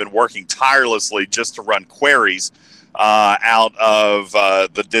people have been working tirelessly just to run queries out of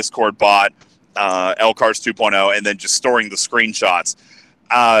the Discord bot, LCARS 2.0, and then just storing the screenshots.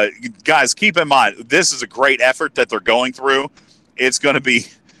 Guys, keep in mind, this is a great effort that they're going through. It's going to be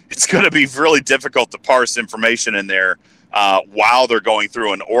really difficult to parse information in there while they're going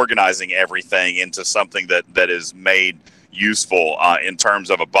through and organizing everything into something that is made useful in terms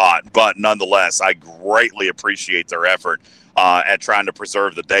of a bot. But nonetheless, I greatly appreciate their effort at trying to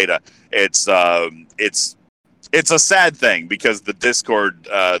preserve the data. It's a sad thing because the Discord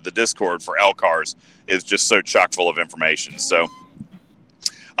for LCARS is just so chock full of information. So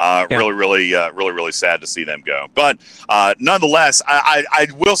really sad to see them go. But nonetheless, I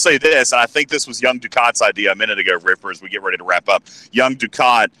will say this, and I think this was Young Ducat's idea a minute ago, Ripper, as we get ready to wrap up. Young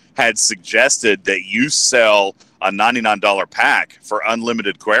Ducat had suggested that you sell a $99 pack for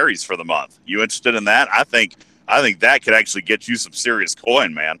unlimited queries for the month. You interested in that? I think that could actually get you some serious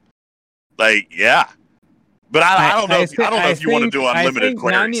coin, man. Like, yeah. But I don't know if you want to do unlimited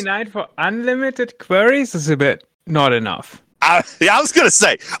queries. 99 for unlimited queries is a bit not enough. I was going to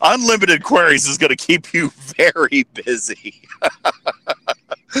say, unlimited queries is going to keep you very busy.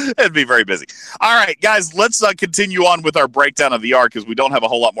 It'd be very busy. All right, guys, let's continue on with our breakdown of the ARC because we don't have a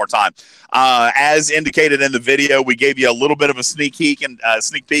whole lot more time. As indicated in the video, we gave you a little bit of a sneak peek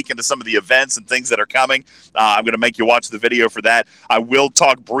into some of the events and things that are coming. I'm going to make you watch the video for that. I will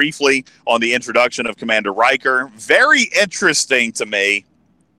talk briefly on the introduction of Commander Riker. Very interesting to me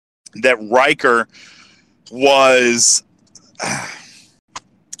that Riker was...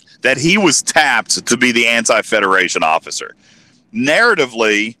 that he was tapped to be the anti-Federation officer.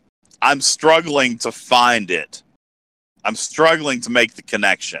 Narratively, I'm struggling to find it. I'm struggling to make the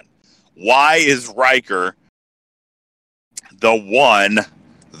connection. Why is Riker the one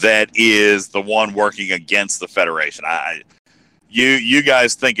that is the one working against the Federation? You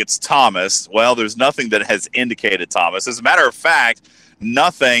guys think it's Thomas. Well, there's nothing that has indicated Thomas. As a matter of fact,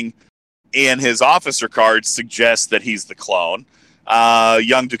 nothing in his officer card suggests that he's the clone.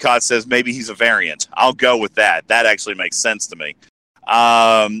 Young Ducat says maybe he's a variant. I'll go with that. That actually makes sense to me.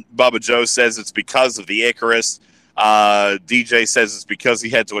 Bubba Joe says it's because of the Icarus. DJ says it's because he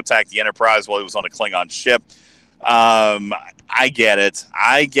had to attack the Enterprise while he was on a Klingon ship. I get it.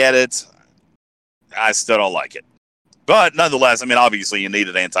 I still don't like it. But nonetheless, I mean, obviously you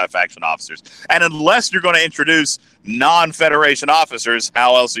needed anti-faction officers. And unless you're going to introduce non-Federation officers,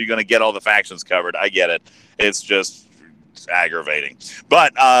 how else are you going to get all the factions covered? I get it. It's just aggravating.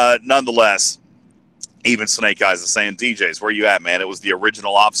 But nonetheless, even Snake Eyes is saying, DJs, where you at, man? It was the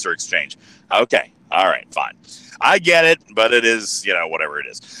original officer exchange. Okay. All right, fine. I get it, but it is, whatever it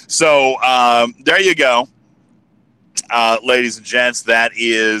is. So there you go. Ladies and gents, that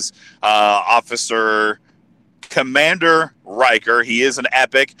is Officer Commander Riker. He is an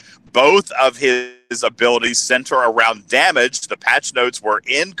epic. Both of his abilities center around damage. The patch notes were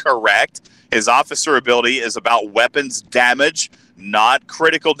incorrect. His officer ability is about weapons damage, not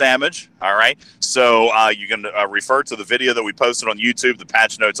critical damage. All right. So you can refer to the video that we posted on YouTube. The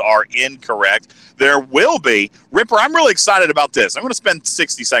patch notes are incorrect. There will be. Ripper, I'm really excited about this. I'm going to spend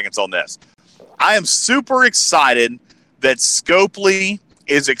 60 seconds on this. I am super excited that Scopely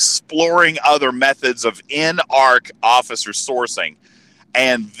is exploring other methods of in-arc officer sourcing,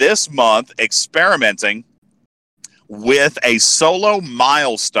 and this month experimenting with a solo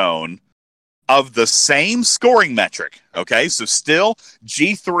milestone of the same scoring metric. Okay, so still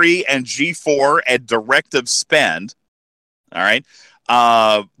G3 and G4 at directive spend. All right,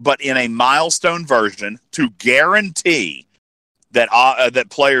 but in a milestone version to guarantee that that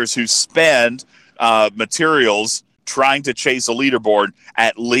players who spend materials trying to chase a leaderboard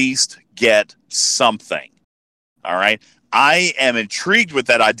at least get something. All right. I am intrigued with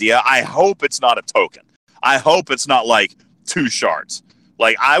that idea. I hope it's not a token. I hope it's not like 2 shards.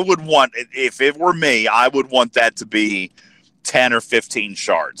 Like, I would want, if it were me, I would want that to be 10 or 15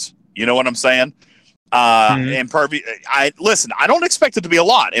 shards. You know what I'm saying? Impervious. Listen, I don't expect it to be a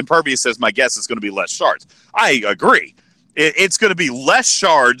lot. Impervious says my guess is going to be less shards. I agree. It's going to be less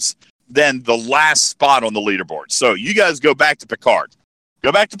shards than the last spot on the leaderboard. So you guys go back to Picard.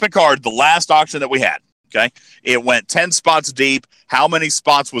 Go back to Picard, the last auction that we had. Okay. It went 10 spots deep. How many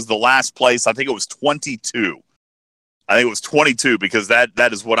spots was the last place? I think it was 22. I think it was 22 because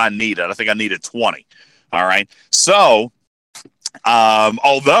that is what I needed. I think I needed 20. All right. So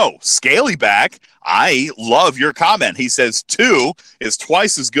Although, Scalyback, I love your comment. He says 2 is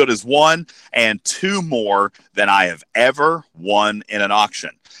twice as good as 1 and 2 more than I have ever won in an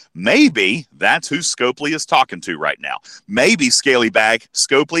auction. Maybe that's who Scopely is talking to right now. Maybe, Scalyback,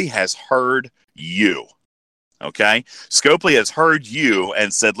 Scopely has heard you. Okay? Scopely has heard you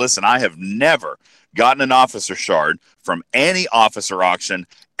and said, listen, I have never gotten an officer shard from any officer auction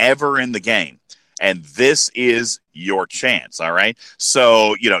ever in the game. And this is your chance, all right?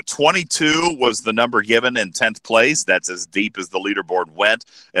 So, 22 was the number given in 10th place. That's as deep as the leaderboard went,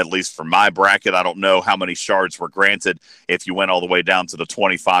 at least for my bracket. I don't know how many shards were granted if you went all the way down to the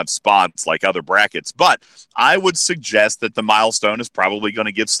 25 spots like other brackets. But I would suggest that the milestone is probably going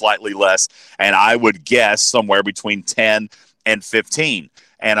to give slightly less, and I would guess somewhere between 10 and 15.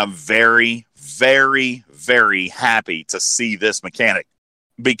 And I'm very, very, very happy to see this mechanic,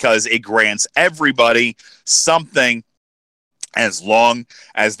 because it grants everybody something as long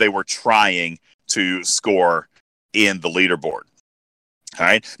as they were trying to score in the leaderboard. All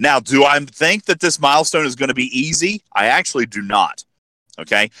right. Now, do I think that this milestone is going to be easy? I actually do not.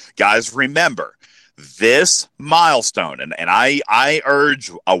 Okay. Guys, remember, this milestone, and I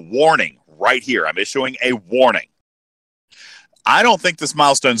urge a warning right here. I'm issuing a warning. I don't think this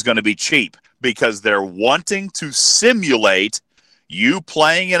milestone is going to be cheap, because they're wanting to simulate you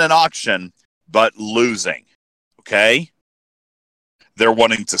playing in an auction but losing, okay? They're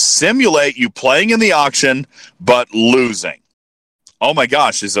wanting to simulate you playing in the auction but losing. Oh my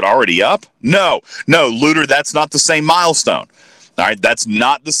gosh, is it already up? No, Looter, that's not the same milestone. All right, that's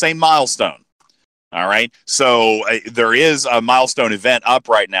not the same milestone. All right, so there is a milestone event up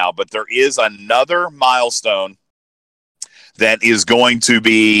right now, but there is another milestone that is going to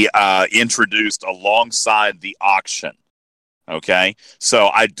be introduced alongside the auction. Okay, so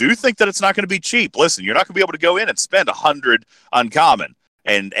I do think that it's not going to be cheap. Listen, you're not going to be able to go in and spend 100 uncommon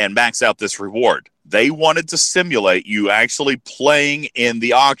and max out this reward. They wanted to simulate you actually playing in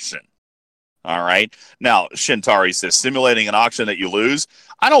the auction. All right. Now, Shintari says simulating an auction that you lose.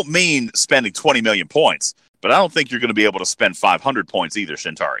 I don't mean spending 20 million points, but I don't think you're going to be able to spend 500 points either,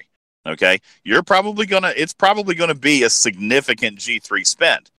 Shintari. Okay, it's probably going to be a significant G3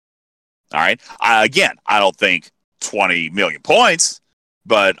 spend. All right. Again, I don't think 20 million points,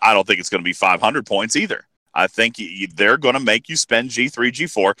 but I don't think it's going to be 500 points either. I think they're going to make you spend G3,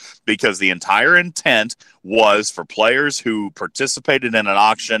 G4, because the entire intent was for players who participated in an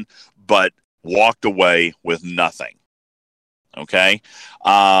auction but walked away with nothing. Okay?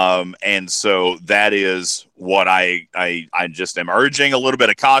 And so that is what I just am urging a little bit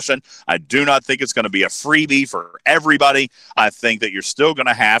of caution. I do not think it's going to be a freebie for everybody. I think that you're still going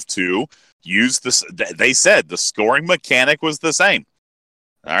to have to use this. They said the scoring mechanic was the same.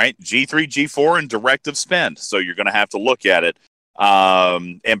 All right, G3, G4, and directive spend. So you're going to have to look at it.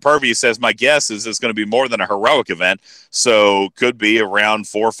 Impervious says, my guess is it's going to be more than a heroic event, so could be around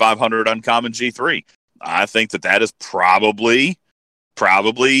 400 or 500 uncommon G3. I think that is probably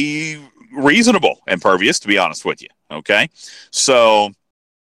reasonable, Impervious, to be honest with you. Okay, so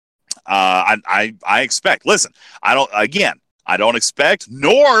I expect. Listen, I don't expect,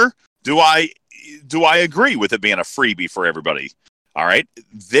 nor do I agree with it being a freebie for everybody. All right,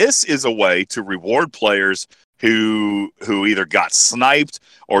 this is a way to reward players who either got sniped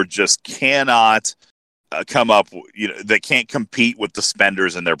or just cannot come up. They can't compete with the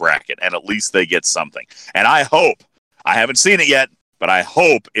spenders in their bracket, and at least they get something. And I hope, I haven't seen it yet, but I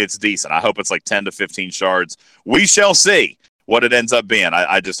hope it's decent. I hope it's like 10 to 15 shards. We shall see what it ends up being.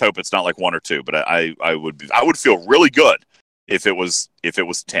 I just hope it's not like 1 or 2, but I would feel really good if it was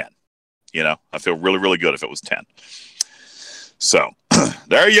 10. I feel really, really good if it was 10. So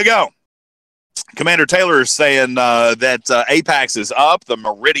there you go. Commander Taylor is saying that Apex is up, the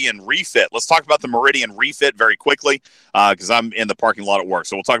Meridian refit. Let's talk about the Meridian refit very quickly, because I'm in the parking lot at work.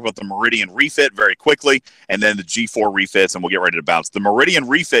 So we'll talk about the Meridian refit very quickly, and then the G4 refits, and we'll get ready to bounce. The Meridian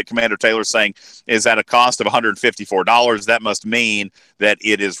refit, Commander Taylor is saying, is at a cost of $154. That must mean that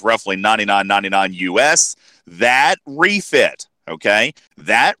it is roughly $99.99 US. That refit, okay?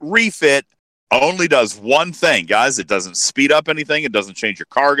 That refit only does one thing, guys. It doesn't speed up anything. It doesn't change your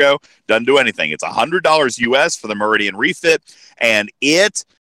cargo. Doesn't do anything. It's $100 US for the Meridian refit, and it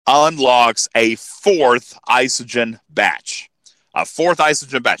unlocks a 4th Isogen batch. A 4th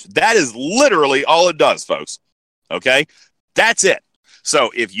Isogen batch. That is literally all it does, folks. Okay? That's it. So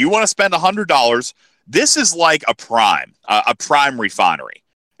if you want to spend $100, this is like a prime refinery.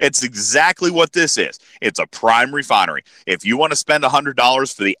 It's exactly what this is. It's a prime refinery. If you want to spend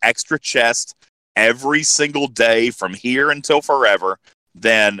 $100 for the extra chest every single day from here until forever,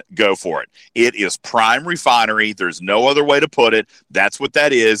 then go for it. It is Prime Refinery. There's no other way to put it. That's what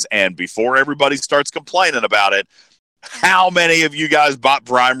that is. And before everybody starts complaining about it, how many of you guys bought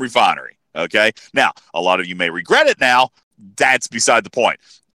Prime Refinery? Okay. Now, a lot of you may regret it now. That's beside the point.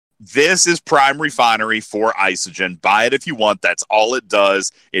 This is Prime Refinery for Isogen. Buy it if you want. That's all it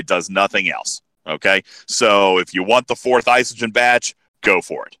does. It does nothing else. Okay. So if you want the 4th Isogen batch, go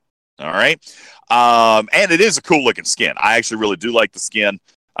for it. All right. And it is a cool looking skin. I actually really do like the skin.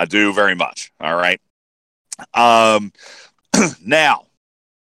 I do very much. All right. Now,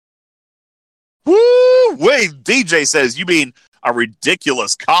 wait, DJ says, you mean a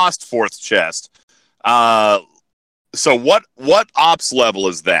ridiculous cost 4th chest. So what ops level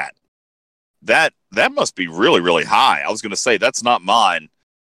is that? That must be really, really high. I was going to say that's not mine.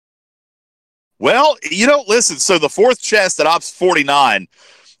 Well, listen, so the 4th chest at Ops 49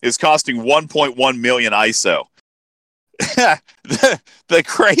 is costing 1.1 million ISO. The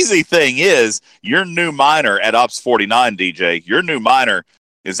crazy thing is, your new miner at Ops 49, DJ, your new miner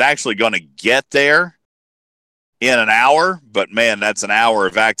is actually going to get there in an hour, but man, that's an hour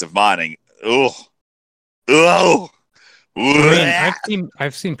of active mining. Ugh. I mean,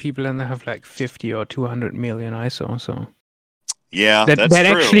 I've seen people and they have like 50 or 200 million ISO, so yeah, that true.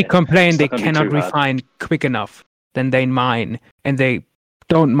 actually complain they cannot refine quick enough. Then they mine, and they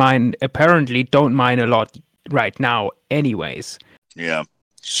apparently don't mine a lot right now anyways. Yeah.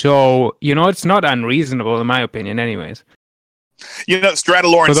 So, it's not unreasonable in my opinion anyways.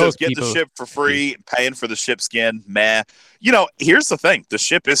 Stratolauren says, get the ship for free, paying for the ship skin. Meh. Here's the thing. The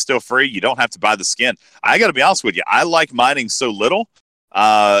ship is still free. You don't have to buy the skin. I got to be honest with you. I like mining so little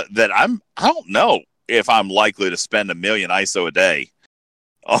that I don't know if I'm likely to spend 1 million ISO a day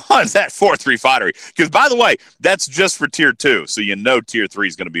on that 4th refinery. Because, by the way, that's just for tier 2. So tier 3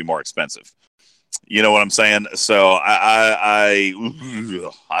 is going to be more expensive. You know what I'm saying? So I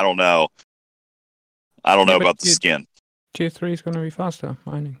don't know. I don't know about the skin. Tier 3 is going to be faster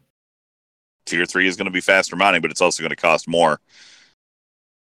mining. Tier 3 is going to be faster mining, but it's also going to cost more.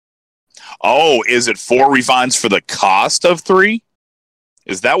 Oh, is it 4 refines for the cost of 3?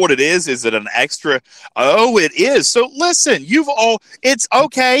 Is that what it is? Is it an extra? Oh, it is. So listen, it's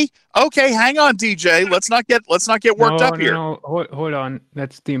okay. Okay, hang on, DJ. Let's not get worked up here. No, hold on.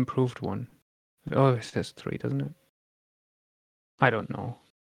 That's the improved one. It always says 3, doesn't it? I don't know.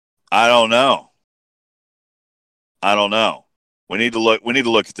 We need to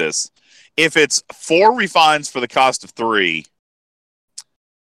look at this. If it's 4 refines for the cost of 3,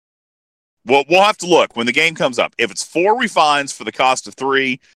 well, we'll have to look when the game comes up. If it's 4 refines for the cost of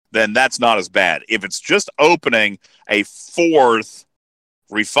 3, then that's not as bad. If it's just opening a 4th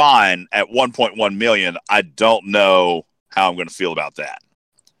refine at 1.1 million, I don't know how I'm going to feel about that.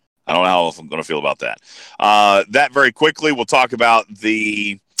 That very quickly, we'll talk about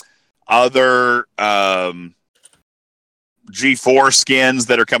the other G4 skins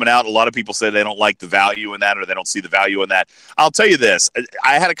that are coming out. A lot of people say they don't like the value in that, or they don't see the value in that. I'll tell you this.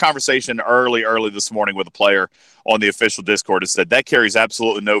 I had a conversation early this morning with a player on the official Discord who said that carries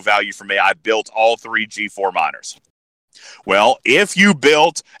absolutely no value for me. I built all 3 G4 miners. Well, if you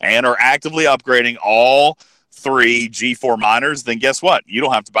built and are actively upgrading all 3 G4 miners, then guess what? You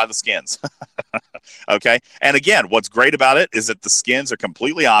don't have to buy the skins. Okay. And again, what's great about it is that the skins are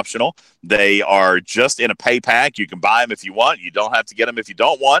completely optional. They are just in a pay pack. You can buy them if you want. You don't have to get them if you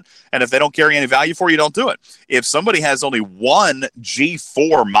don't want. And if they don't carry any value for you, don't do it. If somebody has only 1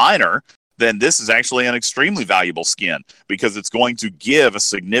 G4 miner, then this is actually an extremely valuable skin because it's going to give a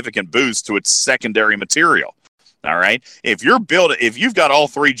significant boost to its secondary material. All right. If you've got all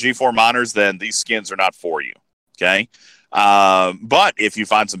 3 G4 miners, then these skins are not for you. Okay. But if you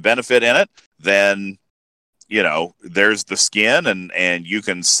find some benefit in it, then, there's the skin and you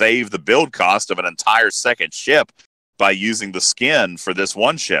can save the build cost of an entire second ship by using the skin for this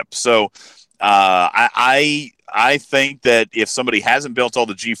one ship. So, I think that if somebody hasn't built all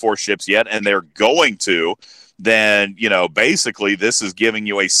the G4 ships yet and they're going to, then, basically this is giving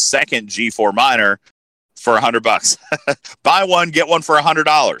you a second G4 miner for $100. Buy one, get one for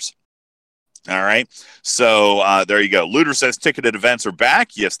 $100. All right. So there you go. Looter says ticketed events are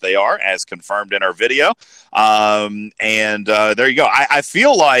back. Yes, they are, as confirmed in our video. And there you go. I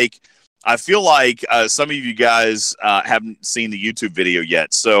feel like some of you guys haven't seen the YouTube video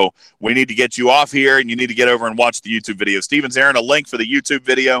yet. So we need to get you off here and you need to get over and watch the YouTube video. Steven's Aaron, a link for the YouTube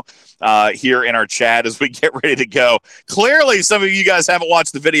video here in our chat as we get ready to go. Clearly, some of you guys haven't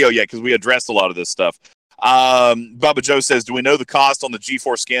watched the video yet because we addressed a lot of this stuff. Bubba Joe says, do we know the cost on the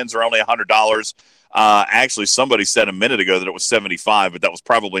G4 skins are only $100? Actually, somebody said a minute ago that it was $75, but that was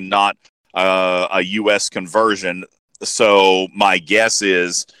probably not a U.S. conversion. So my guess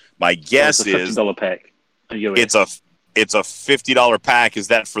is it's a $50 pack. It's a $50 pack. Is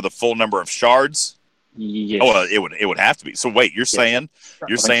that for the full number of shards? Yes. Oh, well, it would have to be. So wait, you're saying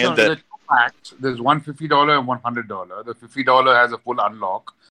that packs, there's one $50 and $100. The $50 has a full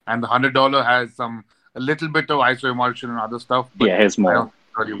unlock, and the $100 has a little bit of ISO emulsion and other stuff. But it has more.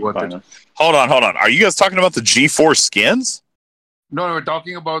 Really worth it. Hold on. Are you guys talking about the G4 skins? No, we're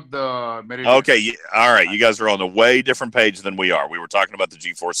talking about the Meridian. Okay, all right. You guys are on a way different page than we are. We were talking about the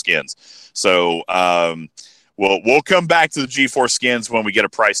G4 skins. So we'll come back to the G4 skins when we get a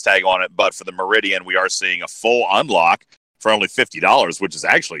price tag on it. But for the Meridian, we are seeing a full unlock for only $50, which is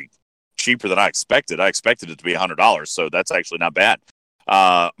actually cheaper than I expected. I expected it to be $100, so that's actually not bad.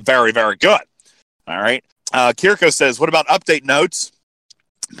 Very, very good. All right. Kirko says, what about update notes?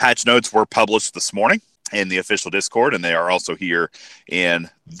 Patch notes were published this morning in the official Discord, and they are also here in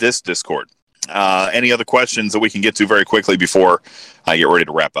this Discord. Any other questions that we can get to very quickly before I get ready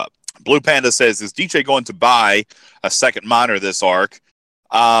to wrap up? Blue Panda says, is DJ going to buy a second monitor this arc?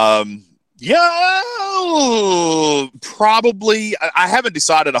 Yeah, probably. I haven't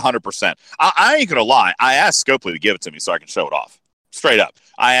decided 100%. I ain't going to lie. I asked Scopely to give it to me so I can show it off. Straight up.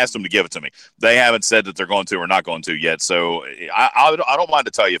 I asked them to give it to me. They haven't said that they're going to or not going to yet. So I don't mind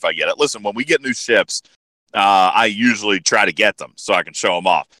to tell you if I get it. Listen, when we get new ships, I usually try to get them so I can show them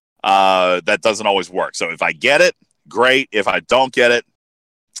off. That doesn't always work. So if I get it, great. If I don't get it,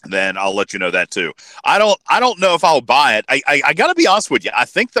 then I'll let you know that too. I don't know if I'll buy it. I got to be honest with you. I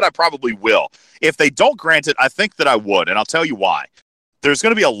think that I probably will. If they don't grant it, I think that I would. And I'll tell you why. There's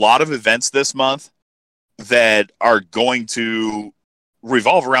going to be a lot of events this month that are going to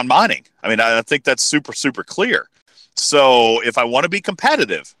revolve around mining. I mean, I think that's super, super clear. So if I want to be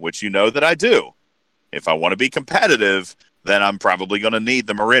competitive, which you know that I do, if I want to be competitive, then I'm probably going to need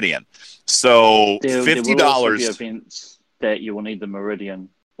the Meridian. So $50. There will also be events that you will need the Meridian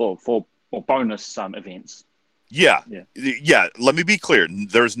for bonus events. Yeah. Let me be clear.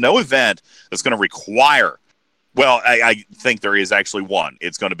 There's no event that's going to require. Well, I think there is actually one.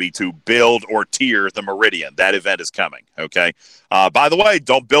 It's going to be to build or tier the Meridian. That event is coming, okay? By the way,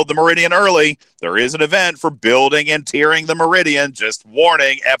 don't build the Meridian early. There is an event for building and tiering the Meridian. Just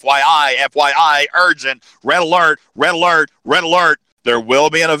warning, FYI, urgent, red alert. There will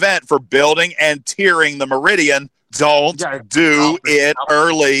be an event for building and tiering the Meridian. Don't do it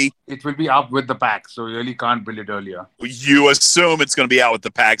early. It will be out with the pack, so you really can't build it earlier. You assume it's going to be out with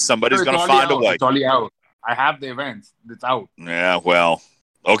the pack. Somebody's going to find a way. It's already out. I have the events. It's out. Yeah, well,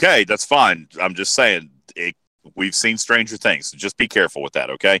 okay, that's fine. I'm just saying, we've seen stranger things. So just be careful with that,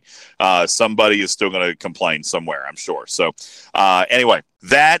 okay? Somebody is still going to complain somewhere, I'm sure. So anyway,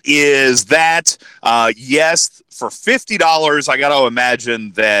 that is that. Yes, for $50, I got to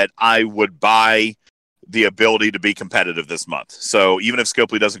imagine that I would buy the ability to be competitive this month. So even if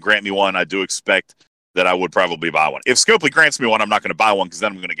Scopely doesn't grant me one, I do expect that I would probably buy one. If Scopely grants me one, I'm not going to buy one because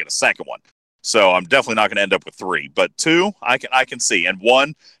then I'm going to get a second one. So I'm definitely not going to end up with 3, but 2 I can see, and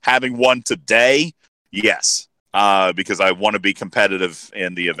 1 having 1 today, yes, because I want to be competitive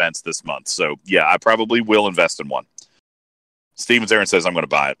in the events this month. So yeah, I probably will invest in 1. Stevens Aaron says I'm going to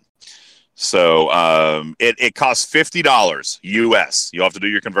buy it. So it costs $50 US. You'll have to do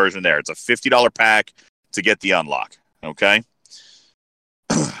your conversion there. It's a $50 pack to get the unlock. Okay.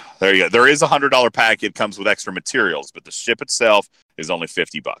 There you go. There is a $100 pack. It comes with extra materials, but the ship itself is only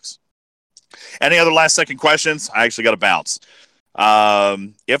 $50. Any other last second questions? I actually got to bounce.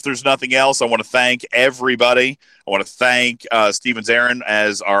 If there's nothing else, I want to thank everybody. I want to thank Stevens Aaron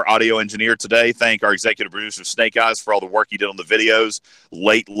as our audio engineer today. Thank our executive producer, Snake Eyes, for all the work he did on the videos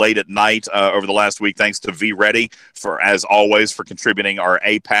late at night over the last week. Thanks to V Ready, as always, for contributing our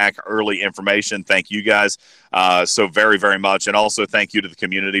APAC early information. Thank you guys so very, very much. And also thank you to the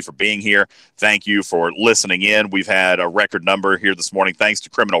community for being here. Thank you for listening in. We've had a record number here this morning. Thanks to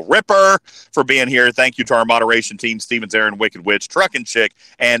Criminal Ripper for being here. Thank you to our moderation team, Stevens Aaron, Wicked Witch, Truckin' Chick,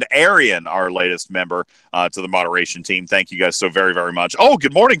 and Arian, our latest member to the moderation team. Thank you guys so very, very much. Oh,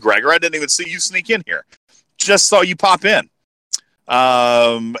 good morning, Gregor. I didn't even see you sneak in here. Just saw you pop in.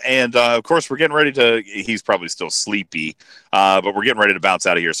 And of course, we're getting ready to, he's probably still sleepy, but we're getting ready to bounce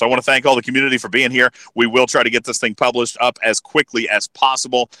out of here. So I want to thank all the community for being here. We will try to get this thing published up as quickly as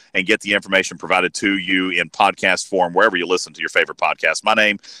possible and get the information provided to you in podcast form, wherever you listen to your favorite podcast. My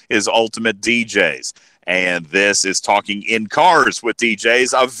name is Ultimate DJs. And this is Talking in Cars with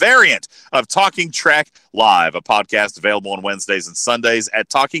DJs, a variant of Talking Trek Live, a podcast available on Wednesdays and Sundays at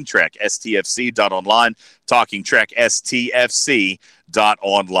Talking Trek, stfc.online, Talking Trek, stfc.online.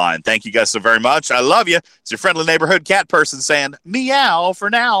 Thank you guys so very much. I love you. It's your friendly neighborhood cat person saying meow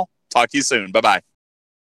for now. Talk to you soon. Bye-bye.